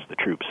the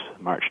troops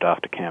marched off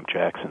to Camp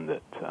Jackson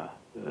that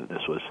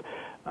this was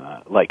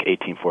like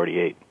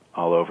 1848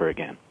 all over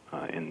again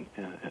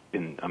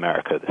in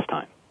America this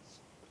time.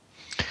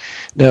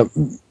 Now,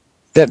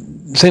 that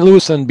St.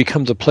 Louis then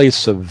becomes a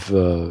place of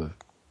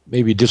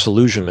maybe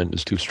disillusionment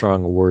is too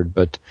strong a word,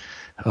 but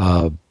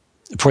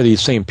for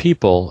these same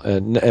people,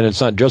 and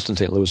it's not just in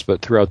St. Louis,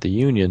 but throughout the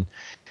Union,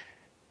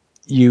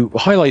 you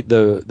highlight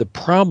the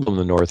problem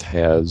the North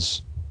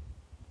has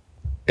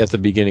at the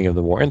beginning of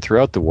the war and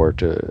throughout the war,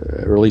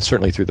 or at least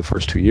certainly through the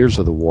first 2 years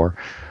of the war,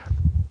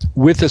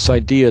 with this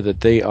idea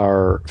that they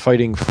are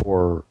fighting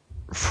for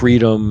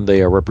freedom.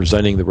 They are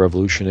representing the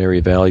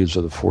revolutionary values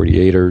of the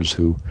 48ers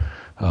who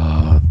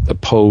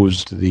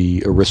opposed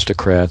the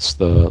aristocrats,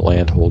 the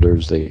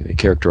landholders. They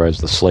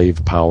characterized the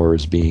slave power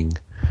as being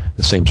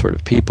the same sort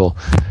of people.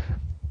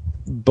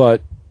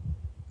 But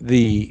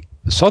the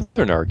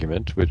Southern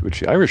argument, which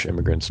the Irish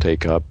immigrants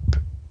take up,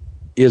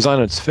 is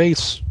on its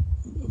face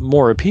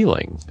more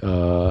appealing.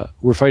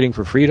 We're fighting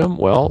for freedom.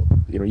 Well,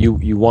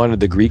 you wanted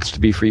the Greeks to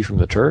be free from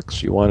the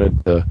Turks. You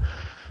wanted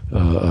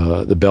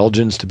the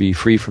Belgians to be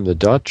free from the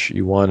Dutch.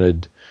 You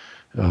wanted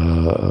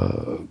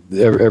the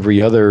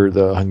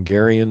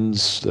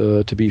Hungarians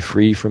to be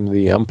free from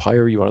the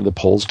empire. You wanted the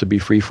Poles to be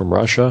free from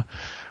Russia.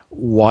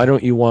 Why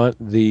don't you want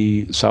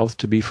the South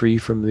to be free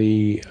from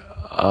the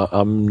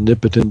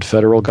omnipotent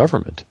federal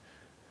government?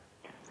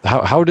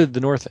 How did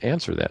the North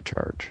answer that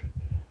charge?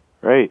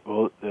 Right.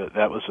 Well,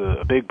 that was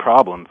a big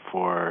problem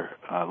for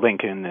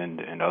Lincoln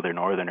and other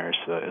Northerners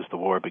as the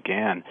war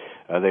began.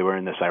 They were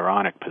in this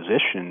ironic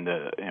position,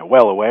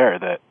 well aware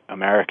that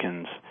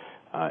Americans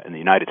in the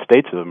United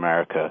States of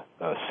America,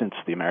 since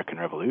the American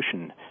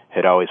Revolution,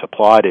 had always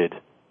applauded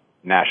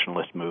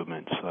nationalist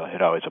movements,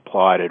 had always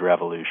applauded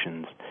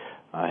revolutions,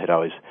 had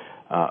always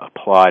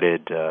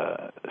applauded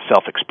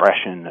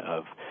self-expression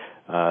of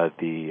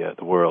the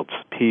world's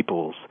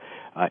peoples.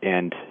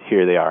 And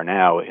here they are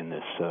now in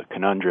this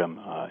conundrum,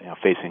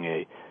 facing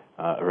a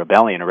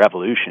rebellion, a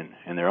revolution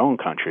in their own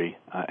country,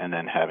 and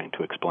then having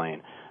to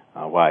explain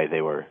why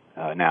they were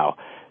now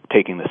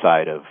taking the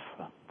side of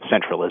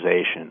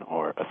centralization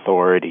or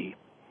authority.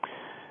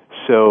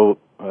 So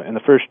in the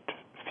first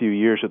few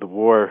years of the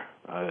war,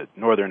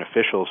 Northern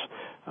officials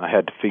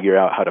had to figure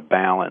out how to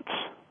balance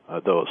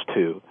those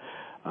two.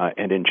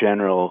 And in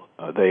general,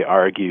 they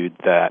argued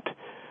that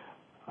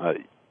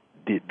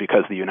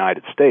because the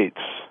United States,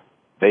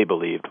 they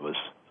believed, was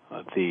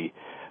the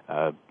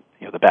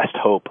best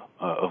hope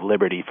of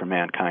liberty for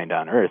mankind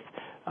on Earth,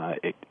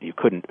 you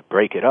couldn't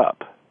break it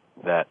up.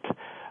 That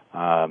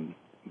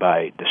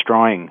by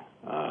destroying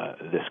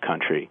this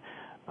country,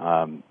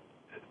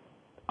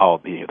 all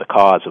the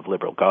cause of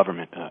liberal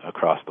government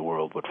across the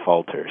world would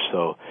falter.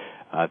 So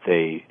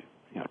they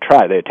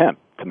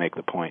attempt to make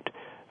the point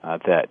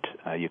that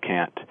you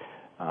can't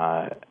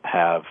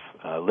have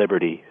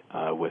liberty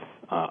with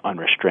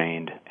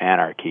unrestrained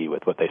anarchy,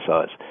 with what they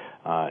saw as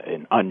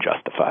an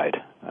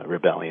unjustified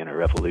rebellion or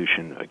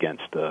revolution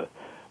against a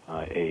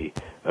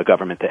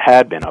government that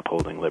had been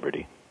upholding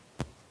liberty.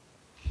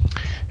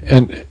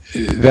 And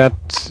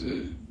that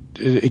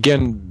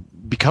again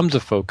becomes a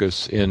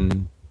focus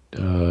in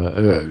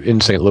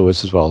St.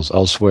 Louis as well as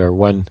elsewhere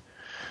when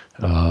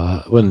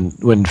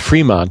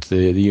Fremont,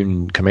 the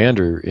Union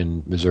commander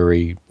in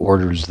Missouri,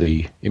 orders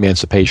the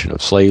emancipation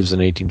of slaves in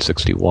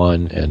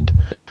 1861, and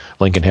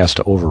Lincoln has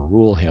to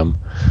overrule him.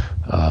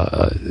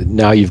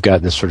 Now you've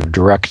got this sort of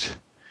direct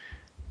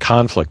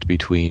conflict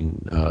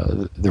between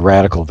the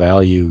radical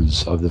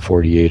values of the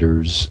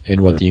 48ers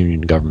and what the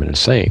Union government is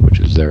saying, which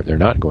is they're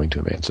not going to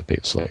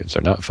emancipate slaves.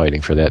 They're not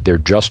fighting for that. They're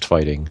just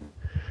fighting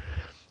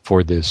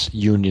for this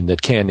union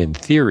that can, in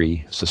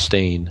theory,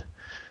 sustain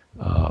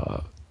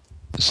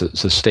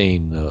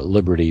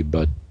liberty,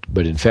 but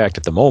in fact,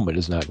 at the moment,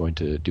 is not going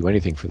to do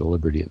anything for the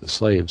liberty of the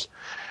slaves.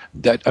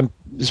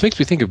 This makes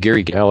me think of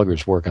Gary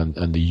Gallagher's work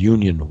on the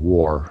Union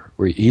War,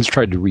 where he's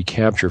tried to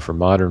recapture for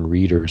modern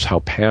readers how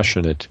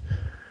passionate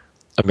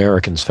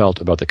Americans felt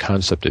about the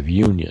concept of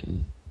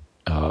union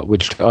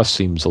which to us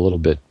seems a little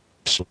bit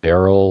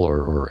sterile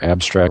or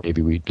abstract.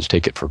 Maybe we just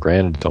take it for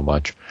granted so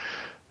much.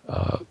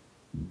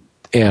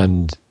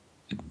 And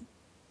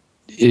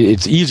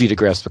it's easy to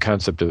grasp the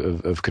concept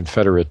of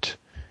Confederate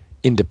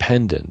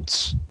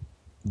independence,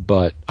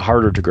 but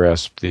harder to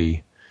grasp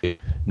the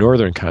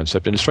Northern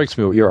concept. And it strikes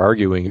me what you're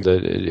arguing,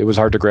 that it was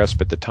hard to grasp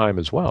at the time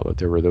as well, that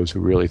there were those who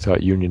really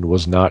thought Union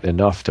was not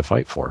enough to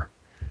fight for.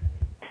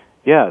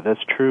 Yeah,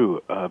 that's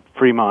true.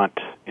 Fremont,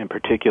 in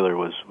particular,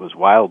 was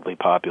wildly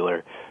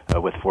popular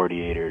with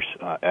 48ers,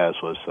 as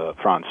was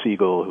Franz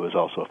Sigel, who was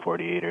also a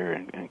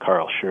 48er, and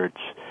Carl Schurz.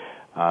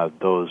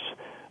 Those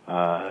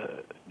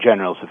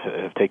generals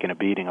have taken a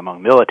beating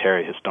among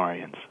military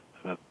historians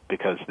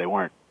because they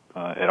weren't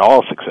at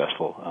all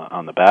successful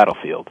on the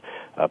battlefield.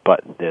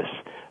 But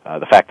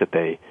the fact that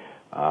they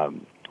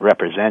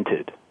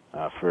represented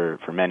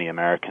for many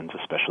Americans,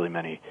 especially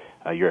many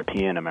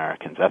European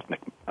Americans, ethnic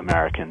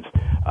Americans,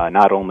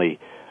 not only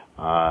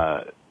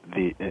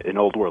an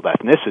old world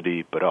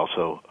ethnicity, but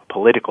also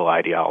political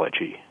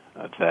ideology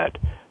that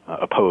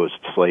opposed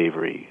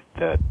slavery,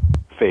 that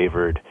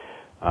favored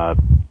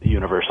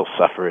universal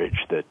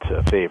suffrage, that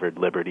favored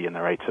liberty and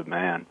the rights of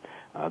man.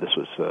 This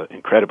was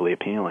incredibly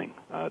appealing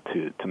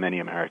to many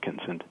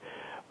Americans, and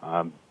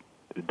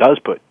it does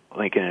put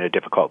Lincoln in a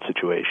difficult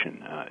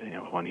situation.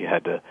 When he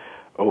had to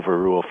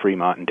overrule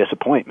Fremont and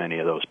disappoint many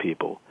of those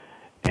people,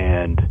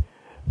 and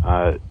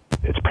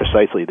it's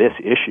precisely this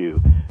issue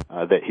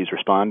that he's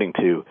responding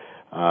to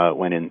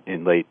when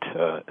in late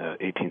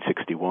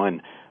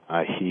 1861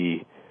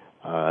 he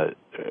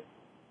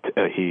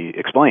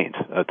explained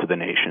to the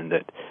nation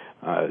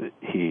that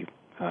he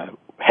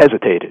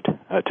hesitated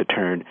to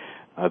turn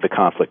the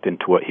conflict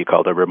into what he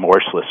called a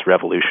remorseless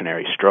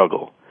revolutionary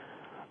struggle.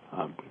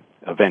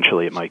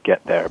 Eventually it might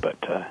get there, but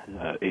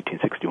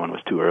 1861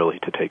 was too early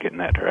to take it in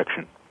that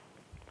direction.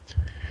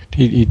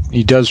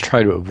 He does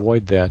try to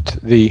avoid that.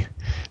 The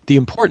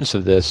importance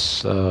of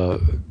this,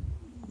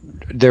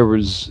 there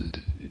was,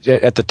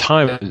 at the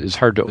time, it's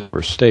hard to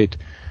overstate.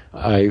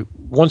 I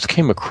once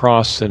came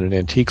across in an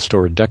antique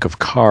store a deck of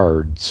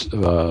cards,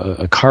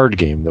 a card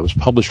game that was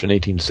published in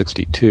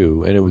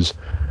 1862, and it was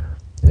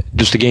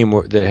just a game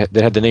that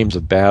had the names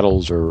of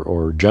battles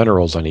or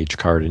generals on each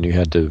card, and you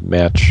had to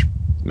match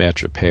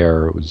a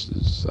pair. It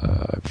was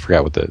I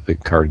forgot what the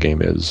card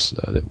game is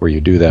where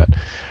you do that.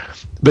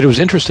 But it was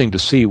interesting to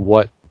see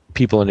what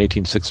people in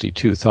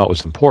 1862 thought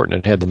was important.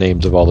 It had the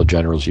names of all the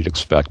generals you'd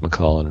expect,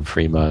 McClellan and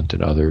Fremont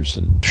and others,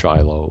 and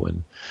Shiloh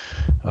and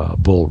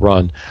Bull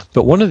Run.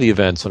 But one of the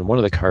events on one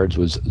of the cards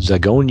was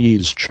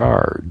Zagonyi's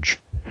Charge,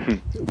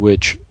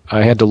 which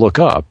I had to look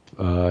up.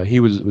 He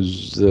was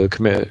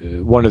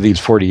one of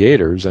these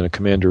 48ers and a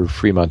commander of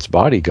Fremont's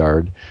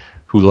bodyguard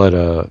who led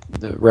a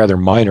rather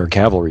minor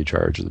cavalry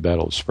charge at the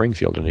Battle of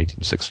Springfield in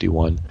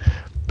 1861.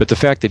 But the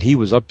fact that he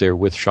was up there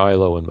with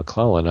Shiloh and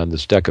McClellan on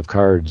this deck of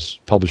cards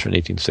published in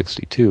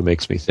 1862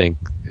 makes me think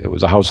it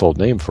was a household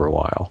name for a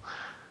while.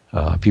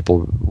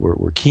 People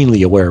were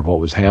keenly aware of what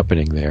was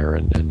happening there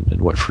and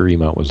what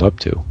Fremont was up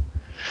to.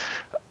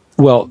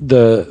 Well,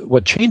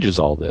 what changes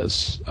all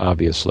this,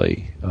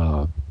 obviously,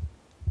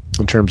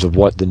 in terms of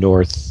what the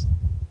North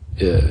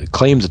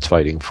claims it's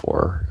fighting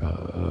for,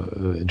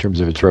 in terms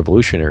of its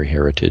revolutionary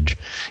heritage,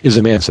 is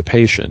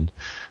emancipation.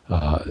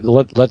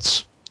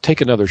 Let's take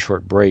another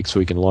short break so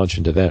we can launch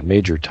into that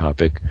major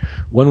topic.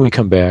 When we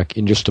come back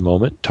in just a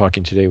moment,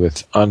 talking today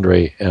with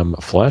Andre M.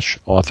 Flesch,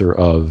 author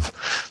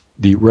of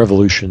The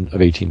Revolution of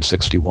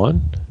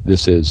 1861.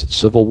 This is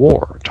Civil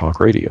War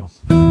Talk Radio.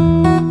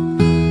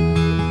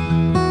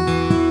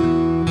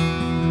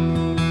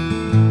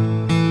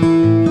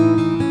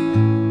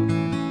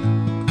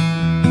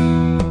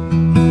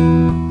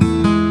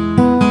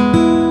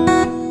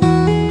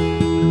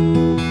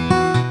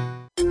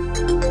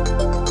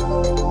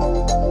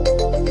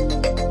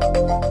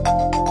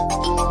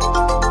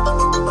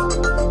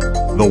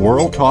 The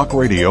World Talk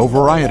Radio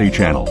Variety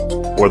Channel,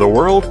 where the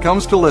world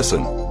comes to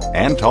listen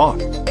and talk.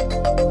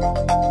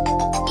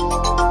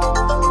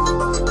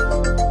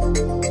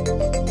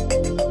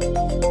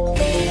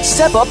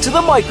 Step up to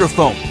the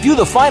microphone. View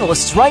the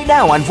finalists right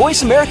now on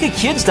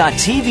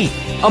VoiceAmericaKids.tv.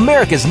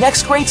 America's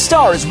next great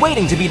star is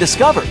waiting to be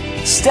discovered.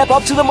 Step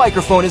Up to the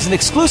Microphone is an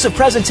exclusive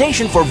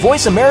presentation for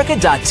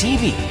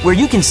VoiceAmerica.tv, where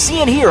you can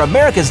see and hear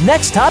America's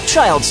next top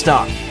child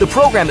star. The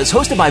program is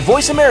hosted by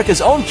Voice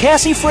America's own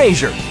Cassie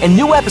Frazier, and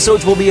new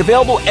episodes will be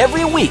available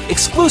every week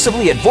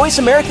exclusively at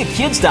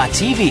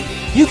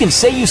VoiceAmericaKids.tv. You can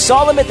say you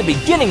saw them at the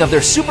beginning of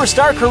their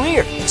superstar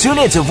career. Tune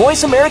in to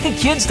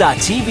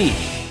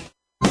VoiceAmericaKids.tv.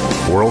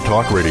 World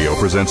Talk Radio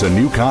presents a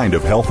new kind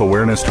of health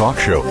awareness talk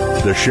show,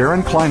 the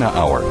Sharon Kleina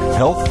Hour,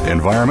 Health,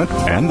 Environment,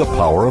 and the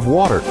Power of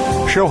Water.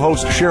 Show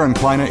host Sharon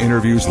Kleina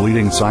interviews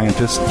leading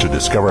scientists to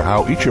discover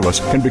how each of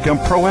us can become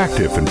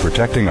proactive in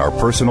protecting our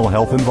personal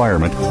health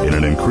environment in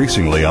an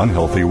increasingly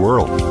unhealthy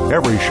world.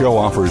 Every show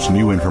offers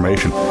new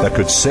information that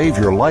could save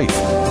your life.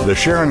 The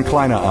Sharon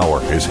Kleina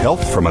Hour is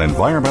health from an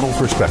environmental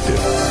perspective,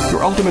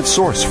 your ultimate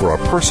source for a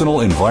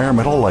personal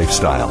environmental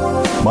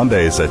lifestyle.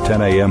 Mondays at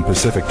 10 a.m.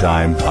 Pacific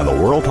Time on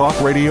the World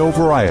Talk Radio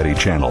Variety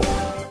Channel.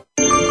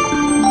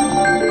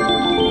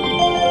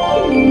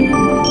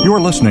 You're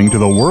listening to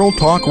the World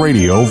Talk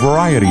Radio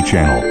Variety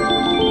Channel.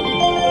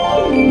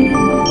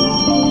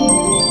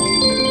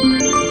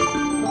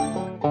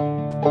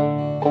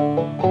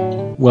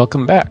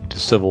 Welcome back to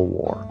Civil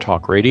War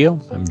Talk Radio.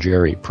 I'm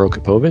Jerry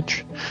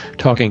Prokopowicz,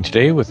 talking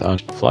today with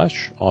Andrei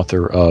Flesch,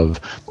 author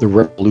of The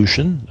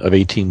Revolution of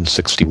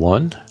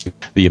 1861,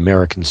 The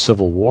American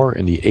Civil War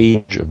in the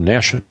Age of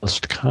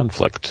Nationalist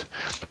Conflict.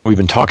 We've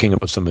been talking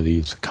about some of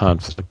these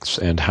conflicts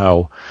and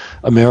how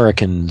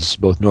Americans,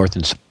 both North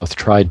and South,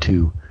 tried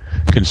to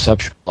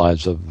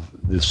conceptualize of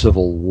the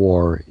Civil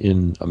War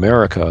in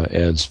America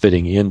as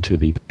fitting into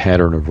the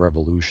pattern of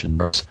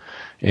revolutions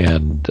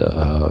and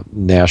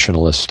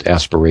nationalist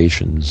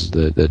aspirations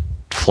that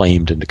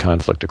flamed into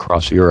conflict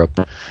across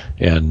Europe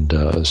and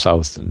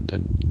South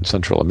and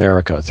Central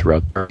America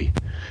throughout the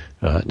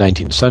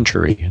 19th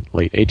century,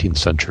 late 18th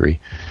century.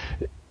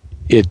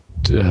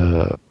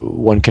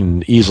 One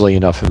can easily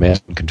enough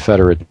imagine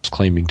Confederates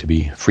claiming to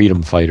be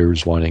freedom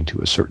fighters, wanting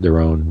to assert their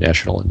own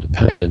national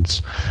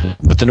independence,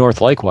 but the North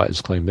likewise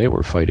claimed they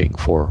were fighting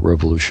for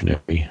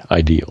revolutionary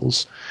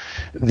ideals.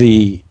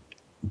 The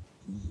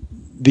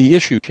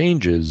issue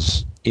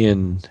changes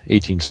in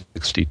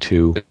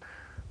 1862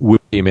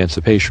 with the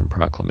Emancipation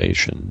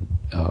Proclamation.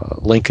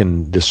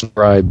 Lincoln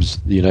describes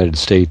the United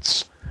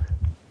States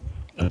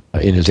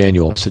in his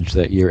annual message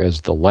that year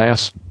as the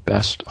last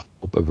best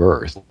hope of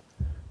Earth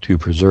to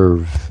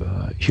preserve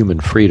human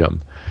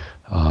freedom.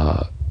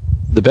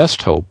 The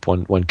best hope,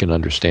 one can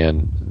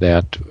understand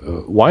that.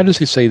 Why does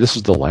he say this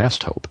is the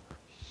last hope?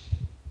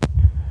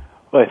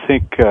 Well, I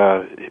think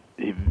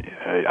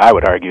I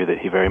would argue that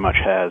he very much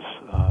has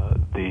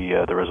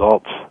the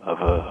results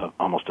of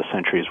almost a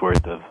century's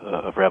worth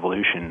of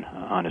revolution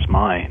on his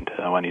mind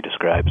when he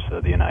describes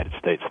the United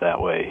States that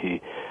way.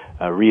 He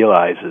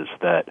realizes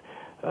that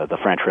the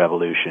French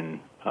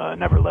Revolution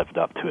never lived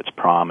up to its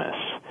promise.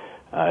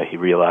 He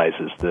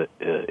realizes that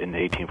in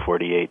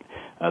 1848,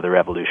 the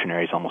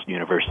revolutionaries almost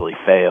universally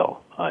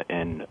fail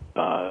in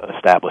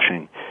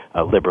establishing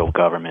liberal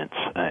governments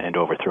and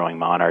overthrowing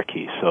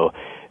monarchy. So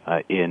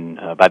by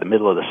the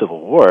middle of the Civil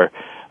War,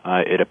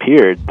 it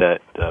appeared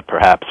that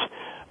perhaps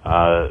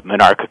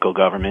monarchical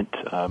government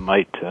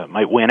might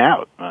win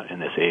out in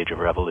this age of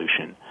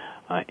revolution,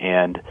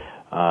 and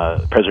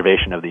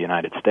preservation of the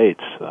United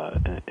States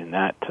in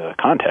that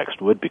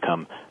context would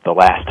become the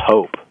last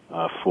hope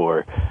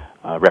for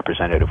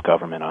representative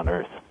government on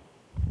Earth.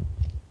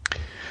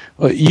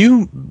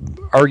 You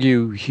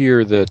argue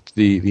here that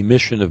the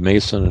mission of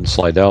Mason and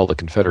Slidell, the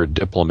Confederate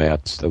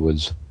diplomats, that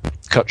was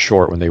cut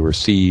short when they were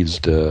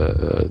seized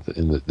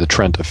in the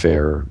Trent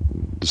Affair,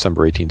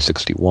 December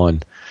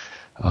 1861,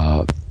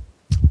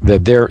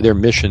 that their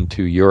mission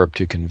to Europe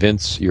to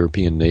convince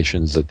European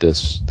nations that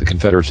the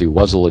Confederacy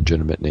was a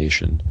legitimate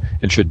nation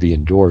and should be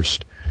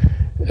endorsed.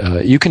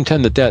 You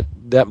contend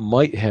that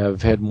might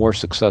have had more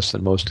success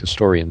than most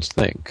historians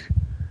think.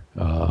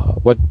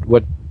 What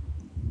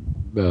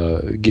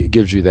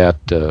gives you that?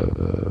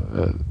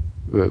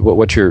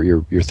 What's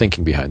your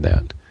thinking behind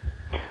that?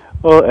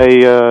 Well,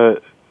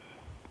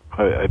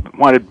 I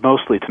wanted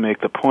mostly to make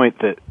the point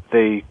that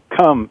they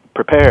come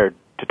prepared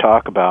to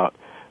talk about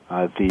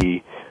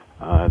the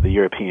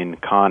European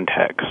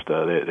context.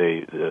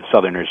 The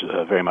Southerners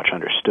very much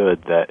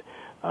understood that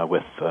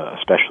with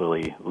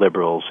especially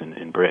liberals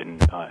in Britain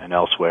and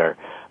elsewhere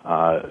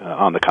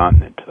on the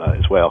continent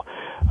as well,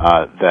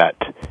 that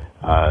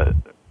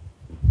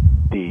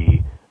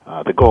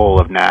the goal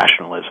of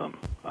nationalism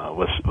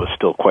was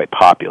still quite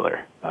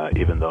popular,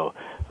 even though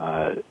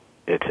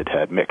it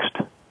had mixed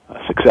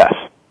success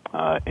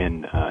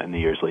in the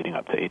years leading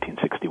up to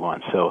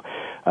 1861. So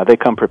they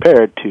come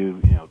prepared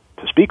to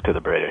speak to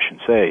the British and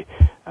say,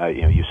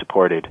 you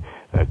supported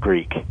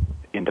Greek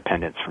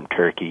independence from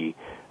Turkey.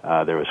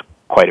 There was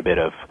quite a bit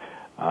of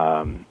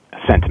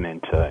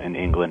sentiment in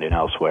England and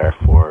elsewhere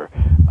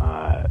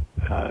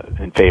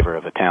in favor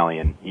of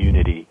Italian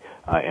unity,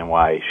 and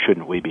why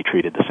shouldn't we be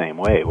treated the same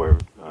way? We're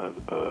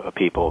a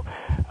people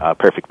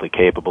perfectly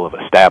capable of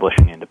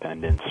establishing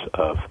independence,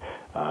 of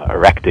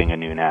erecting a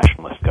new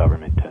nationalist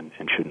government, and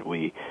shouldn't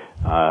we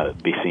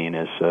be seen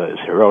as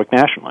heroic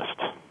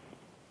nationalists?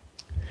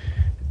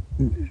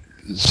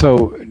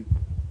 So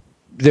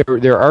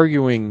they're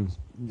arguing.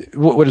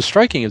 What is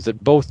striking is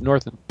that both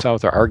North and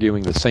South are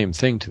arguing the same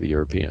thing to the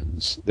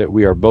Europeans, that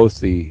we are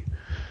both a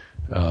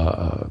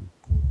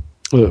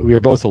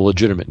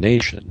legitimate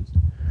nation.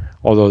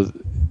 Although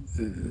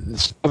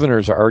the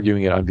Southerners are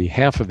arguing it on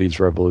behalf of these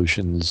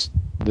revolutions,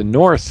 the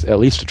North, at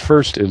least at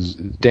first,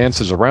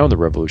 dances around the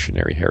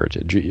revolutionary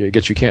heritage. I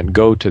guess you can't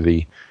go to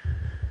the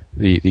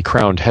the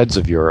crowned heads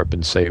of Europe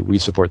and say, we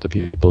support the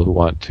people who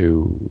want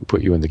to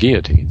put you in the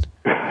guillotine.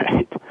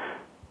 Right.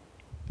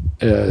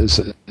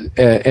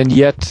 And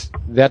yet,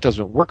 that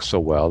doesn't work so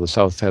well. The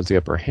South has the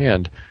upper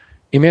hand.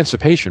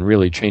 Emancipation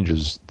really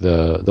changes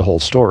the whole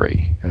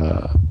story.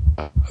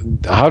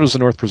 How does the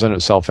North present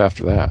itself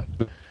after that?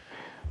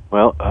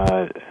 Well,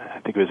 I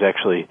think it was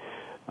actually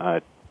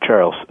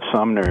Charles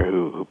Sumner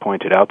who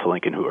pointed out to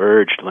Lincoln, who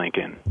urged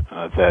Lincoln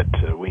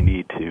that we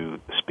need to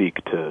speak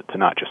to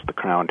not just the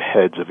crowned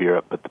heads of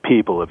Europe, but the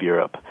people of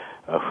Europe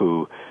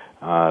who,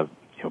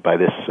 by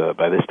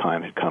this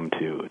time had come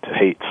to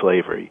hate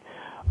slavery,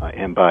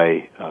 and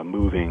by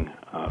moving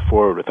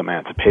forward with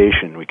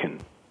emancipation, we can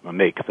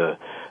make the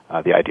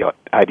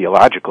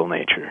ideological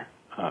nature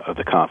of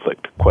the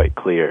conflict quite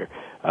clear,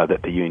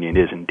 that the Union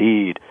is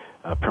indeed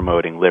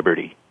promoting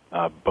liberty,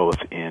 both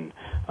in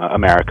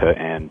America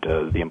and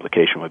the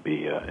implication would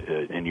be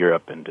in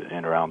Europe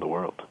and around the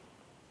world.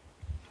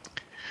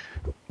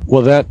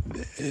 Well, that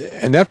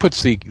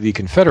puts the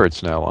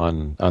Confederates now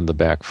on the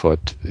back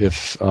foot.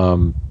 If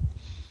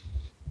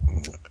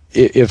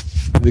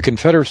the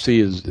Confederacy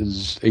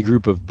is a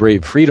group of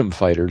brave freedom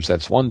fighters,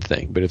 that's one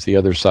thing. But if the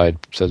other side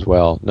says,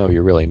 well, no,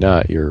 you're really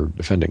not, you're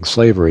defending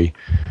slavery,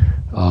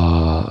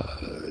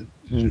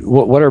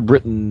 what are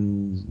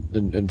Britain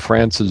and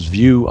France's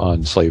view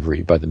on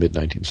slavery by the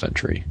mid-19th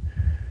century?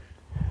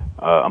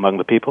 Among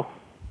the people?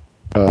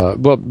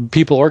 Well,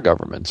 people or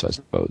governments, I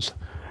suppose.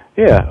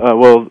 Yeah,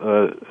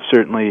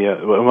 certainly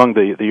among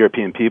the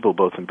European people,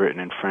 both in Britain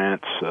and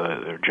France,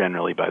 are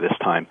generally by this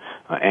time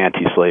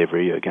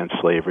anti-slavery, against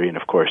slavery, and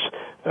of course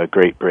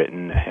Great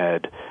Britain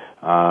had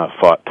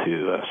fought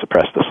to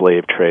suppress the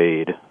slave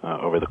trade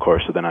over the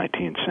course of the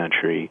 19th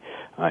century,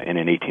 and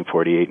in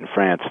 1848 in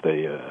France,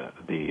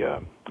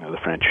 the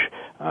French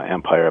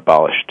Empire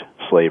abolished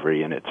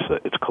slavery in its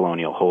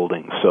colonial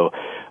holdings. So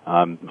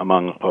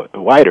among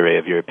a wide array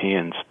of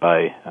Europeans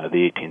by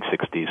the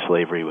 1860s,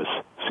 slavery was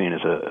seen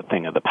as a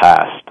thing of the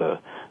past,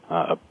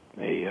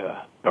 a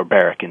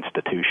barbaric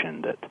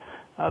institution that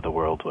the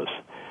world was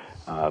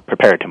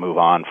prepared to move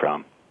on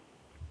from.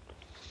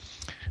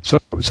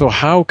 So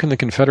how can the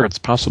Confederates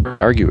possibly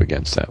argue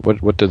against that?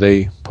 What do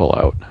they pull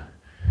out?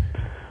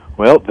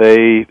 Well,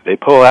 they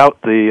pull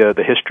out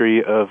the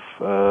history of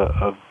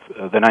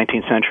the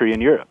 19th century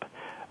in Europe,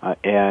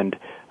 and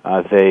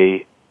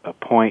they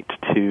point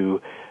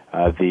to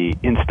the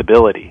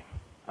instability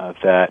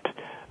that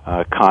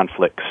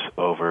conflicts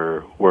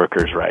over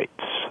workers'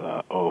 rights,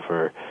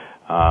 over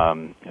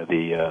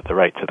the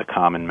rights of the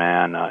common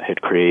man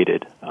had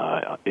created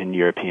in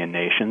European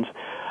nations,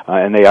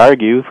 and they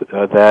argue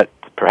that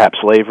perhaps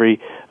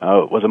slavery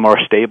was a more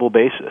stable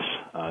basis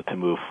to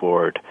move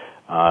forward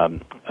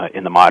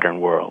in the modern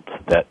world,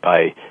 that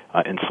by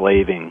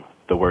enslaving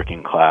the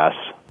working class,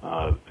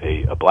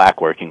 a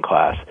black working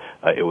class,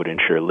 it would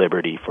ensure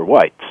liberty for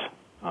whites,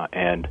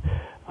 and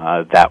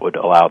that would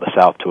allow the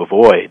South to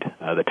avoid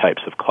the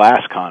types of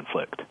class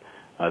conflict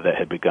that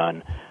had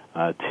begun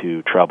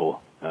to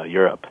trouble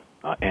Europe,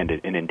 and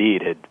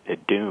indeed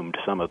had doomed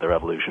some of the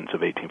revolutions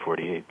of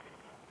 1848.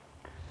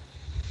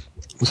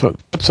 So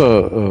that's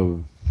a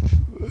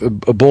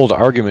bold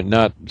argument,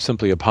 not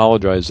simply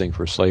apologizing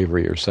for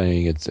slavery or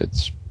saying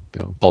it's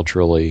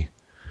culturally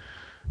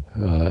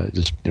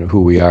just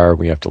who we are,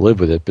 we have to live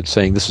with it, but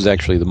saying this is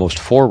actually the most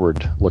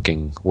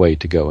forward-looking way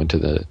to go into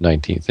the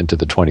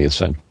 20th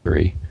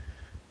century,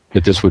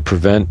 that this would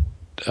prevent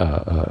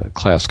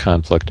class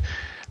conflict.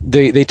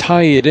 They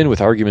tie it in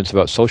with arguments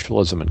about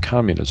socialism and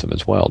communism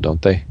as well,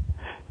 don't they?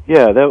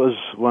 Yeah, that was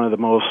one of the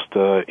most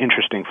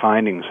interesting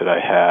findings that I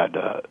had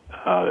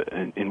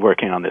in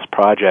working on this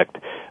project.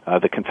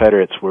 The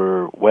Confederates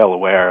were well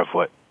aware of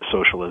what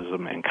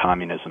socialism and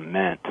communism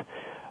meant.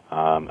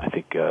 I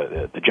think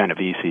the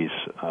Genoveses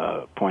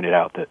pointed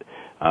out that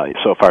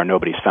so far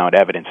nobody's found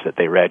evidence that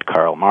they read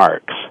Karl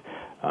Marx,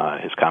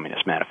 his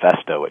Communist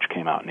Manifesto, which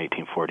came out in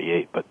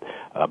 1848, but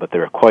they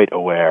were quite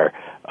aware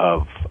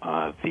of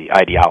the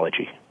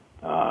ideology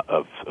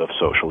of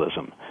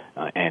socialism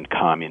and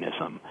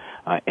communism,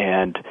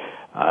 and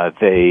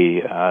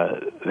they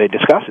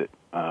discuss it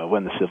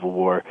when the Civil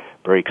War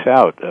breaks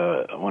out.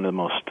 One of the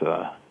most,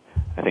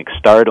 I think,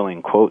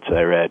 startling quotes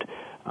I read,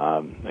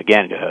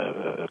 again,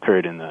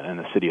 occurred in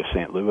the city of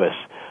St. Louis,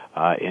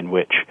 in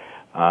which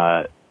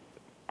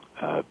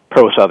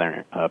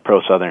pro-Southern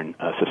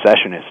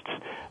secessionists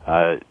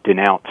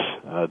denounce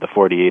the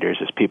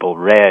 48ers as people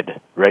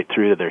red right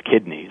through to their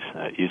kidneys,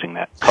 using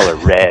that color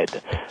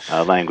red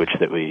language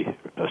that we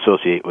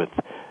associate with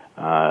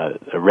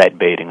red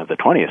baiting of the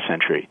 20th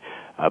century.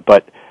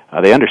 But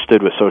they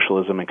understood what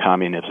socialism and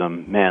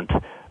communism meant,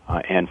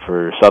 and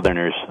for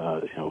Southerners,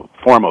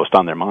 foremost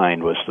on their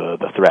mind was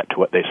the threat to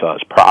what they saw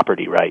as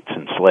property rights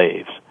in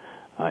slaves.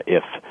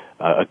 If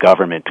a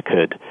government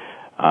could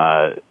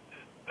pass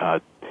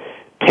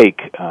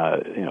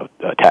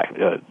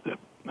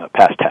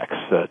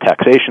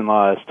taxation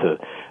laws to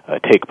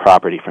take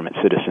property from its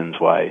citizens,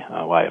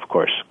 why of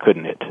course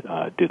couldn't it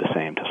do the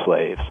same to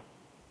slaves?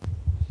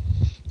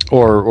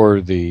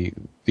 Or the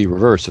the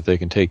reverse. If they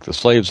can take the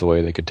slaves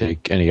away, they could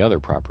take any other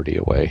property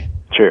away.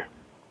 Sure.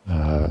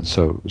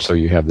 So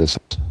you have this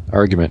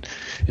argument.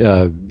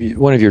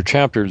 One of your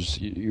chapters,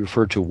 you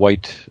refer to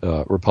white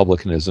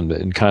republicanism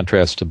in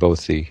contrast to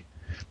both the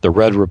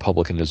red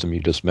republicanism you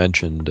just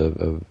mentioned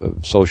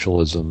of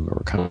socialism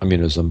or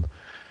communism,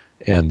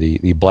 and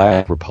the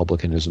black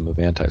republicanism of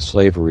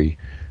anti-slavery.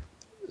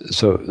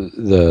 So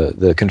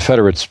the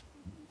Confederates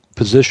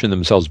position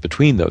themselves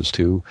between those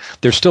two.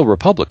 They're still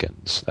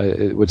Republicans.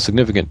 What's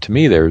significant to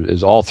me there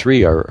is all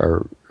three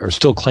are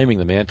still claiming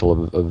the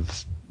mantle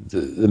of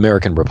the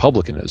American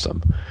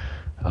republicanism.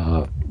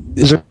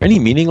 Is there any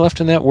meaning left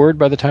in that word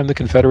by the time the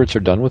Confederates are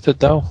done with it,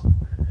 though?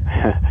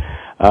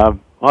 Well,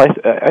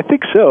 I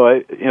think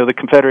so. The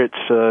Confederates,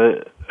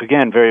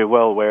 again, very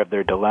well aware of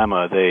their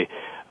dilemma. They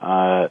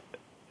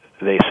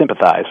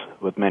sympathize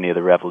with many of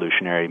the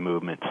revolutionary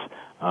movements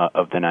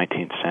of the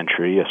 19th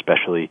century,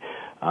 especially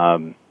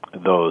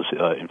those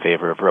in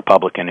favor of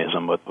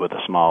republicanism with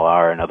a small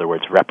r. In other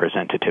words,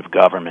 representative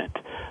government.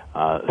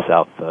 The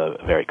South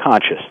very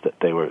conscious that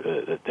they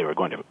were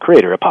going to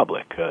create a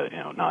republic,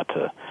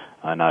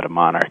 not a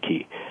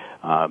monarchy.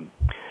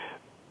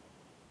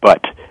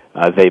 But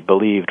they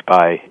believed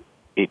by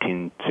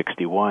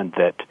 1861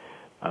 that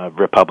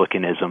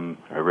republicanism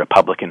or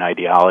Republican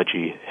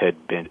ideology had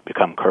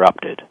become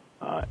corrupted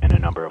in a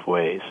number of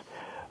ways.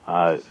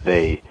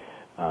 They,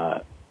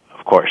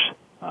 of course,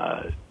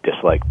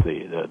 disliked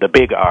the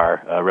big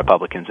R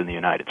Republicans in the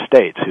United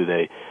States, who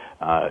they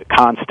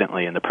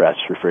constantly in the press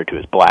referred to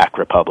as black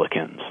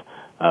Republicans,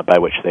 by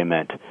which they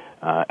meant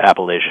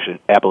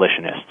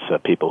abolitionists,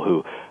 people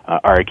who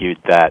argued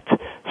that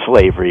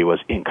slavery was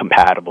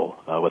incompatible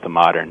with a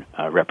modern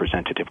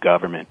representative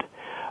government.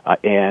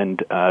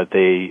 And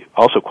they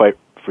also quite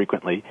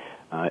frequently,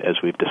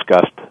 as we've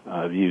discussed,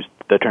 used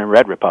the term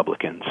red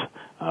Republicans,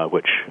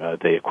 which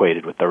they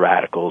equated with the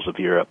radicals of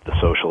Europe, the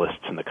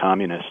socialists and the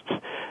communists.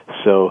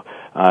 So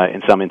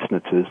in some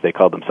instances, they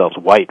called themselves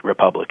white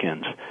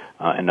Republicans.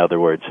 In other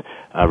words,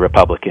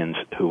 Republicans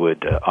who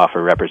would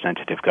offer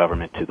representative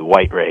government to the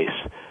white race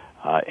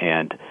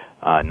and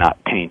not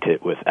taint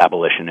it with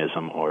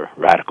abolitionism or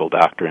radical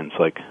doctrines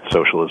like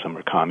socialism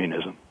or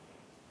communism.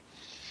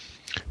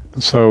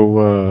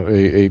 So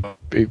you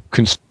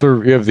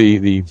have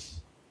the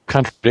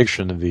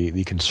contradiction of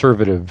the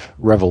conservative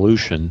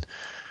revolution.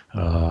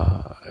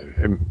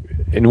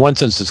 In one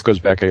sense, this goes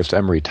back, I guess, to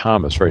Emory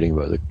Thomas writing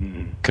about the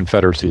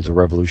Confederacy as a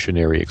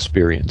revolutionary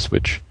experience,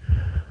 which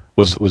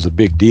was a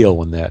big deal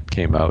when that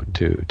came out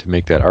to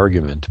make that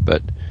argument.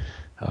 But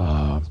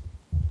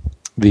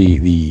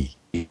the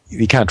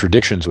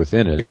contradictions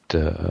within it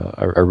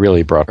are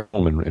really brought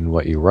home in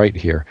what you write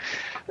here.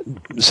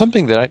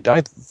 Something that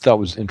I thought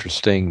was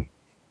interesting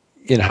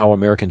in how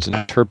Americans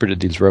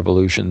interpreted these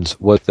revolutions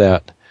was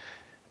that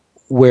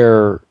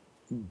where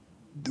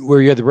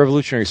you had the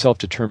revolutionary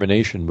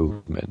self-determination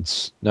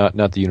movements,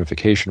 not the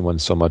unification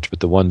ones so much, but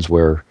the ones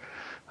where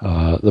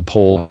the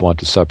Poles want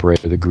to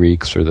separate, or the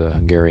Greeks, or the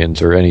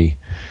Hungarians, or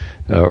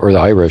or the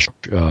Irish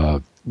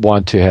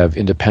want to have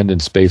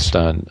independence based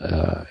on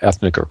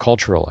ethnic or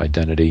cultural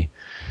identity.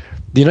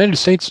 The United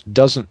States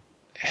doesn't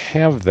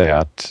have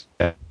that.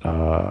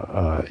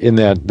 In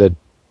that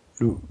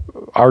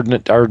our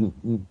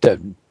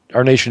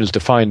nation is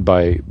defined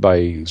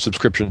by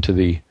subscription to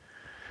the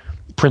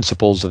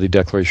principles of the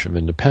Declaration of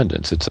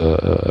Independence. It's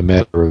a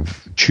matter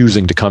of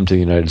choosing to come to the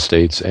United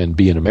States and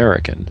be an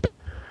American,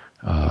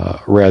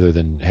 rather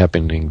than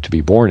happening to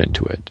be born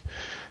into it.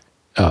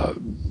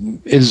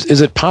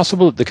 Is it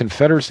possible that the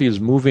Confederacy is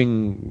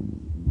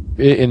moving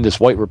in this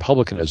white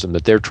republicanism,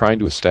 that they're trying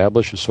to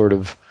establish a sort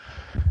of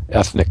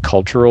ethnic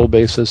cultural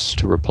basis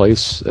to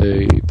replace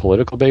a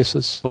political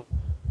basis?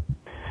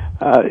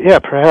 Yeah,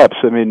 perhaps.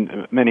 I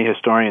mean, many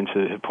historians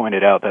have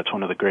pointed out that's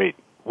one of the great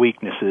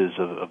weaknesses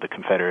of the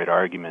Confederate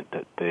argument,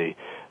 that they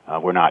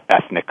were not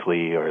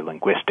ethnically or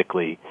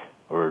linguistically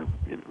or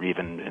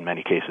even in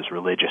many cases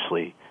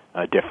religiously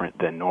different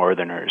than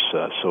Northerners.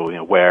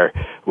 So where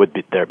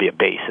would there be a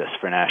basis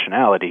for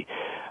nationality?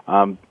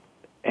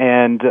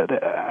 And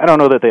I don't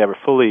know that they ever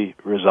fully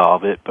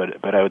resolve it,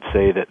 but I would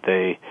say that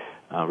they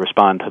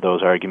respond to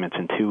those arguments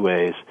in two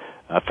ways.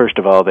 First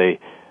of all, they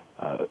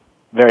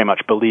very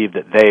much believed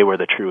that they were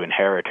the true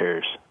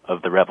inheritors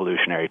of the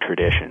revolutionary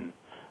tradition,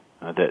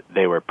 that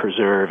they were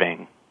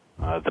preserving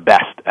the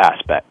best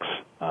aspects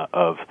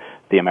of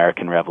the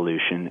American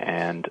Revolution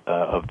and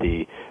of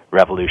the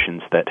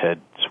revolutions that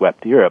had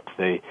swept Europe.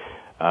 They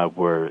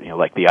were,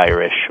 like the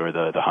Irish or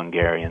the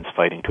Hungarians,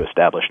 fighting to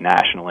establish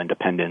national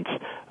independence,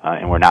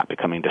 and were not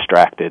becoming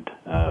distracted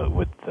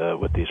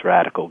with these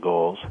radical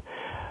goals.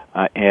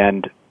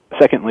 And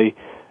secondly,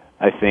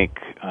 I think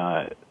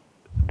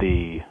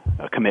the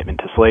commitment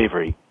to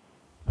slavery,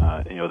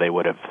 they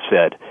would have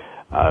said,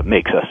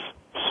 makes us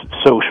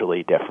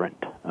socially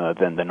different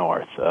than the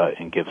North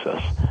and gives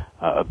us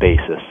a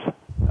basis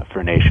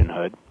for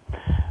nationhood.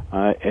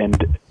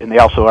 And they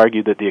also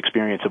argued that the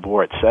experience of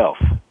war itself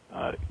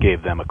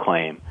gave them a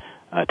claim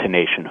to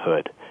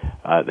nationhood.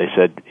 they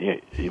said,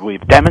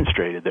 we've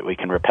demonstrated that we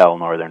can repel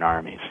northern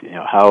armies.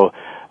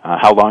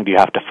 How long do you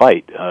have to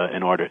fight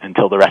in order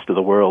until the rest of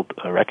the world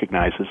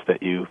recognizes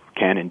that you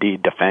can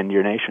indeed defend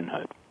your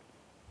nationhood?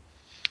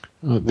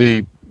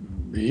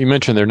 You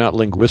mentioned they're not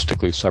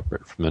linguistically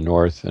separate from the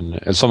North,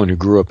 and as someone who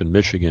grew up in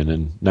Michigan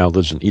and now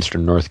lives in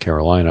eastern North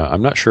Carolina,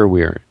 I'm not sure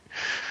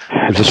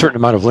there's a certain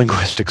amount of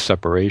linguistic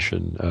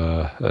separation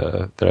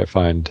that I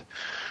find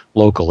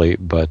locally,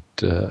 but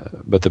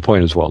the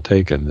point is well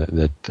taken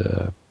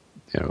that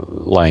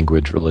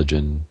language,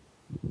 religion,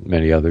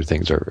 many other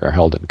things are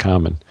held in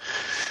common.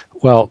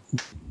 Well,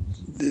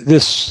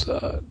 this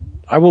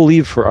I will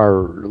leave for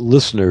our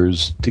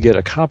listeners to get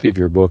a copy of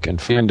your book and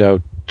find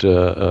out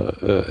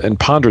and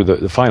ponder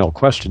the final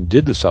question: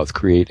 did the South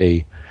create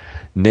a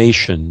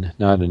nation,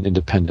 not an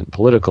independent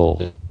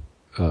political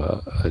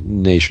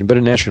nation, but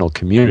a national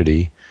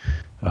community?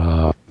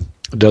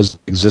 Does the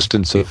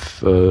existence of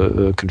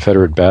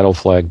Confederate battle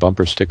flag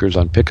bumper stickers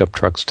on pickup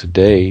trucks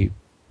today,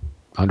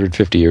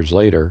 150 years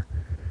later,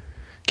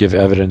 give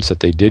evidence that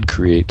they did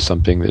create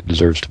something that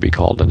deserves to be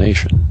called a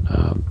nation?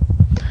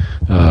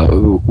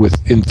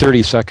 In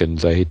 30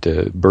 seconds, I hate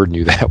to burden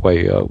you that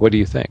way. What do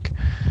you think?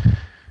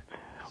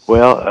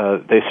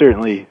 Well, they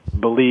certainly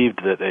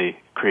believed that they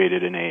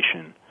created a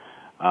nation,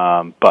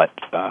 but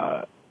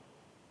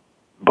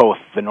both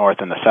the North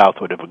and the South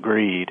would have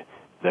agreed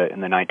that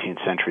in the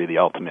 19th century, the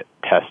ultimate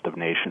test of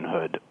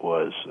nationhood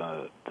was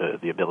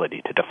the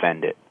ability to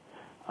defend it.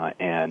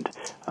 And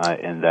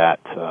in that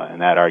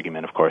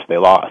argument, of course, they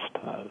lost.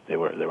 They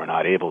were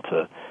not able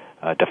to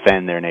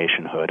defend their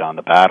nationhood on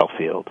the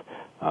battlefield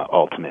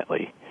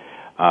ultimately.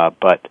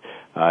 But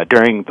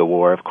during the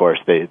war, of course,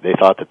 they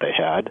thought that they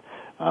had.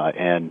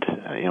 And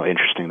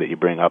interesting that you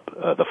bring up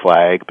the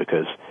flag,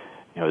 because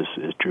as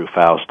Drew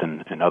Faust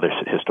and other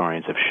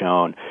historians have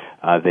shown,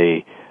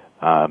 they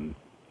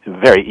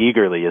very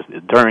eagerly,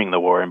 during the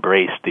war,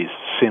 embraced these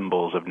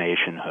symbols of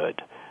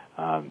nationhood.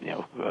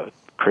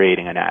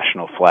 Creating a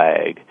national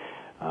flag,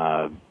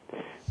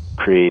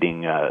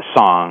 creating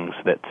songs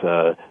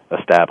that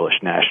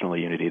established national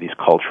unity, these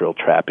cultural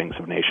trappings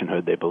of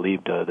nationhood. They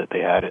believed that they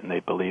had it, and they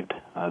believed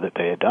that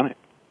they had done it.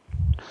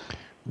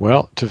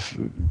 Well,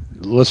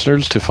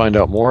 listeners, to find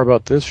out more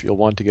about this, you'll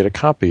want to get a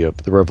copy of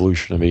The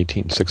Revolution of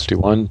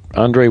 1861.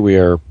 Andre, we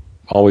are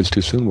always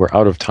too soon. We're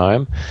out of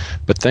time.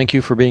 But thank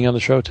you for being on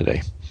the show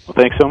today. Well,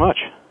 thanks so much.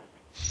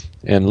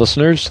 And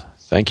listeners,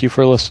 thank you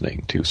for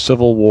listening to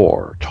Civil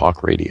War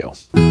Talk Radio.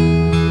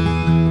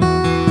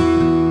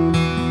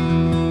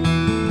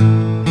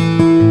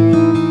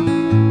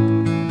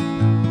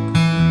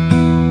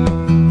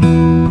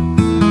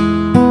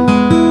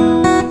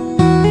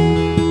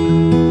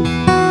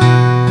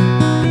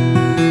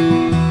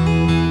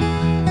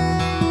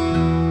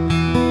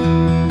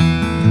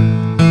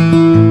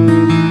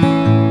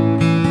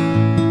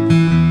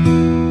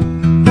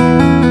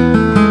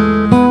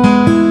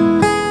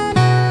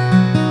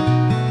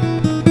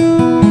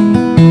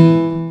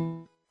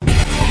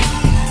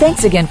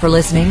 Thanks again for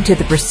listening to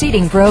the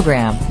preceding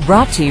program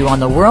brought to you on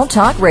the World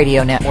Talk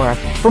Radio Network.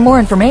 For more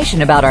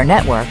information about our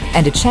network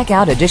and to check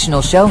out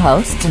additional show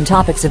hosts and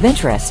topics of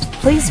interest,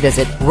 please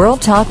visit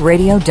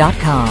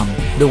worldtalkradio.com.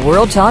 The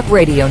World Talk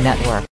Radio Network.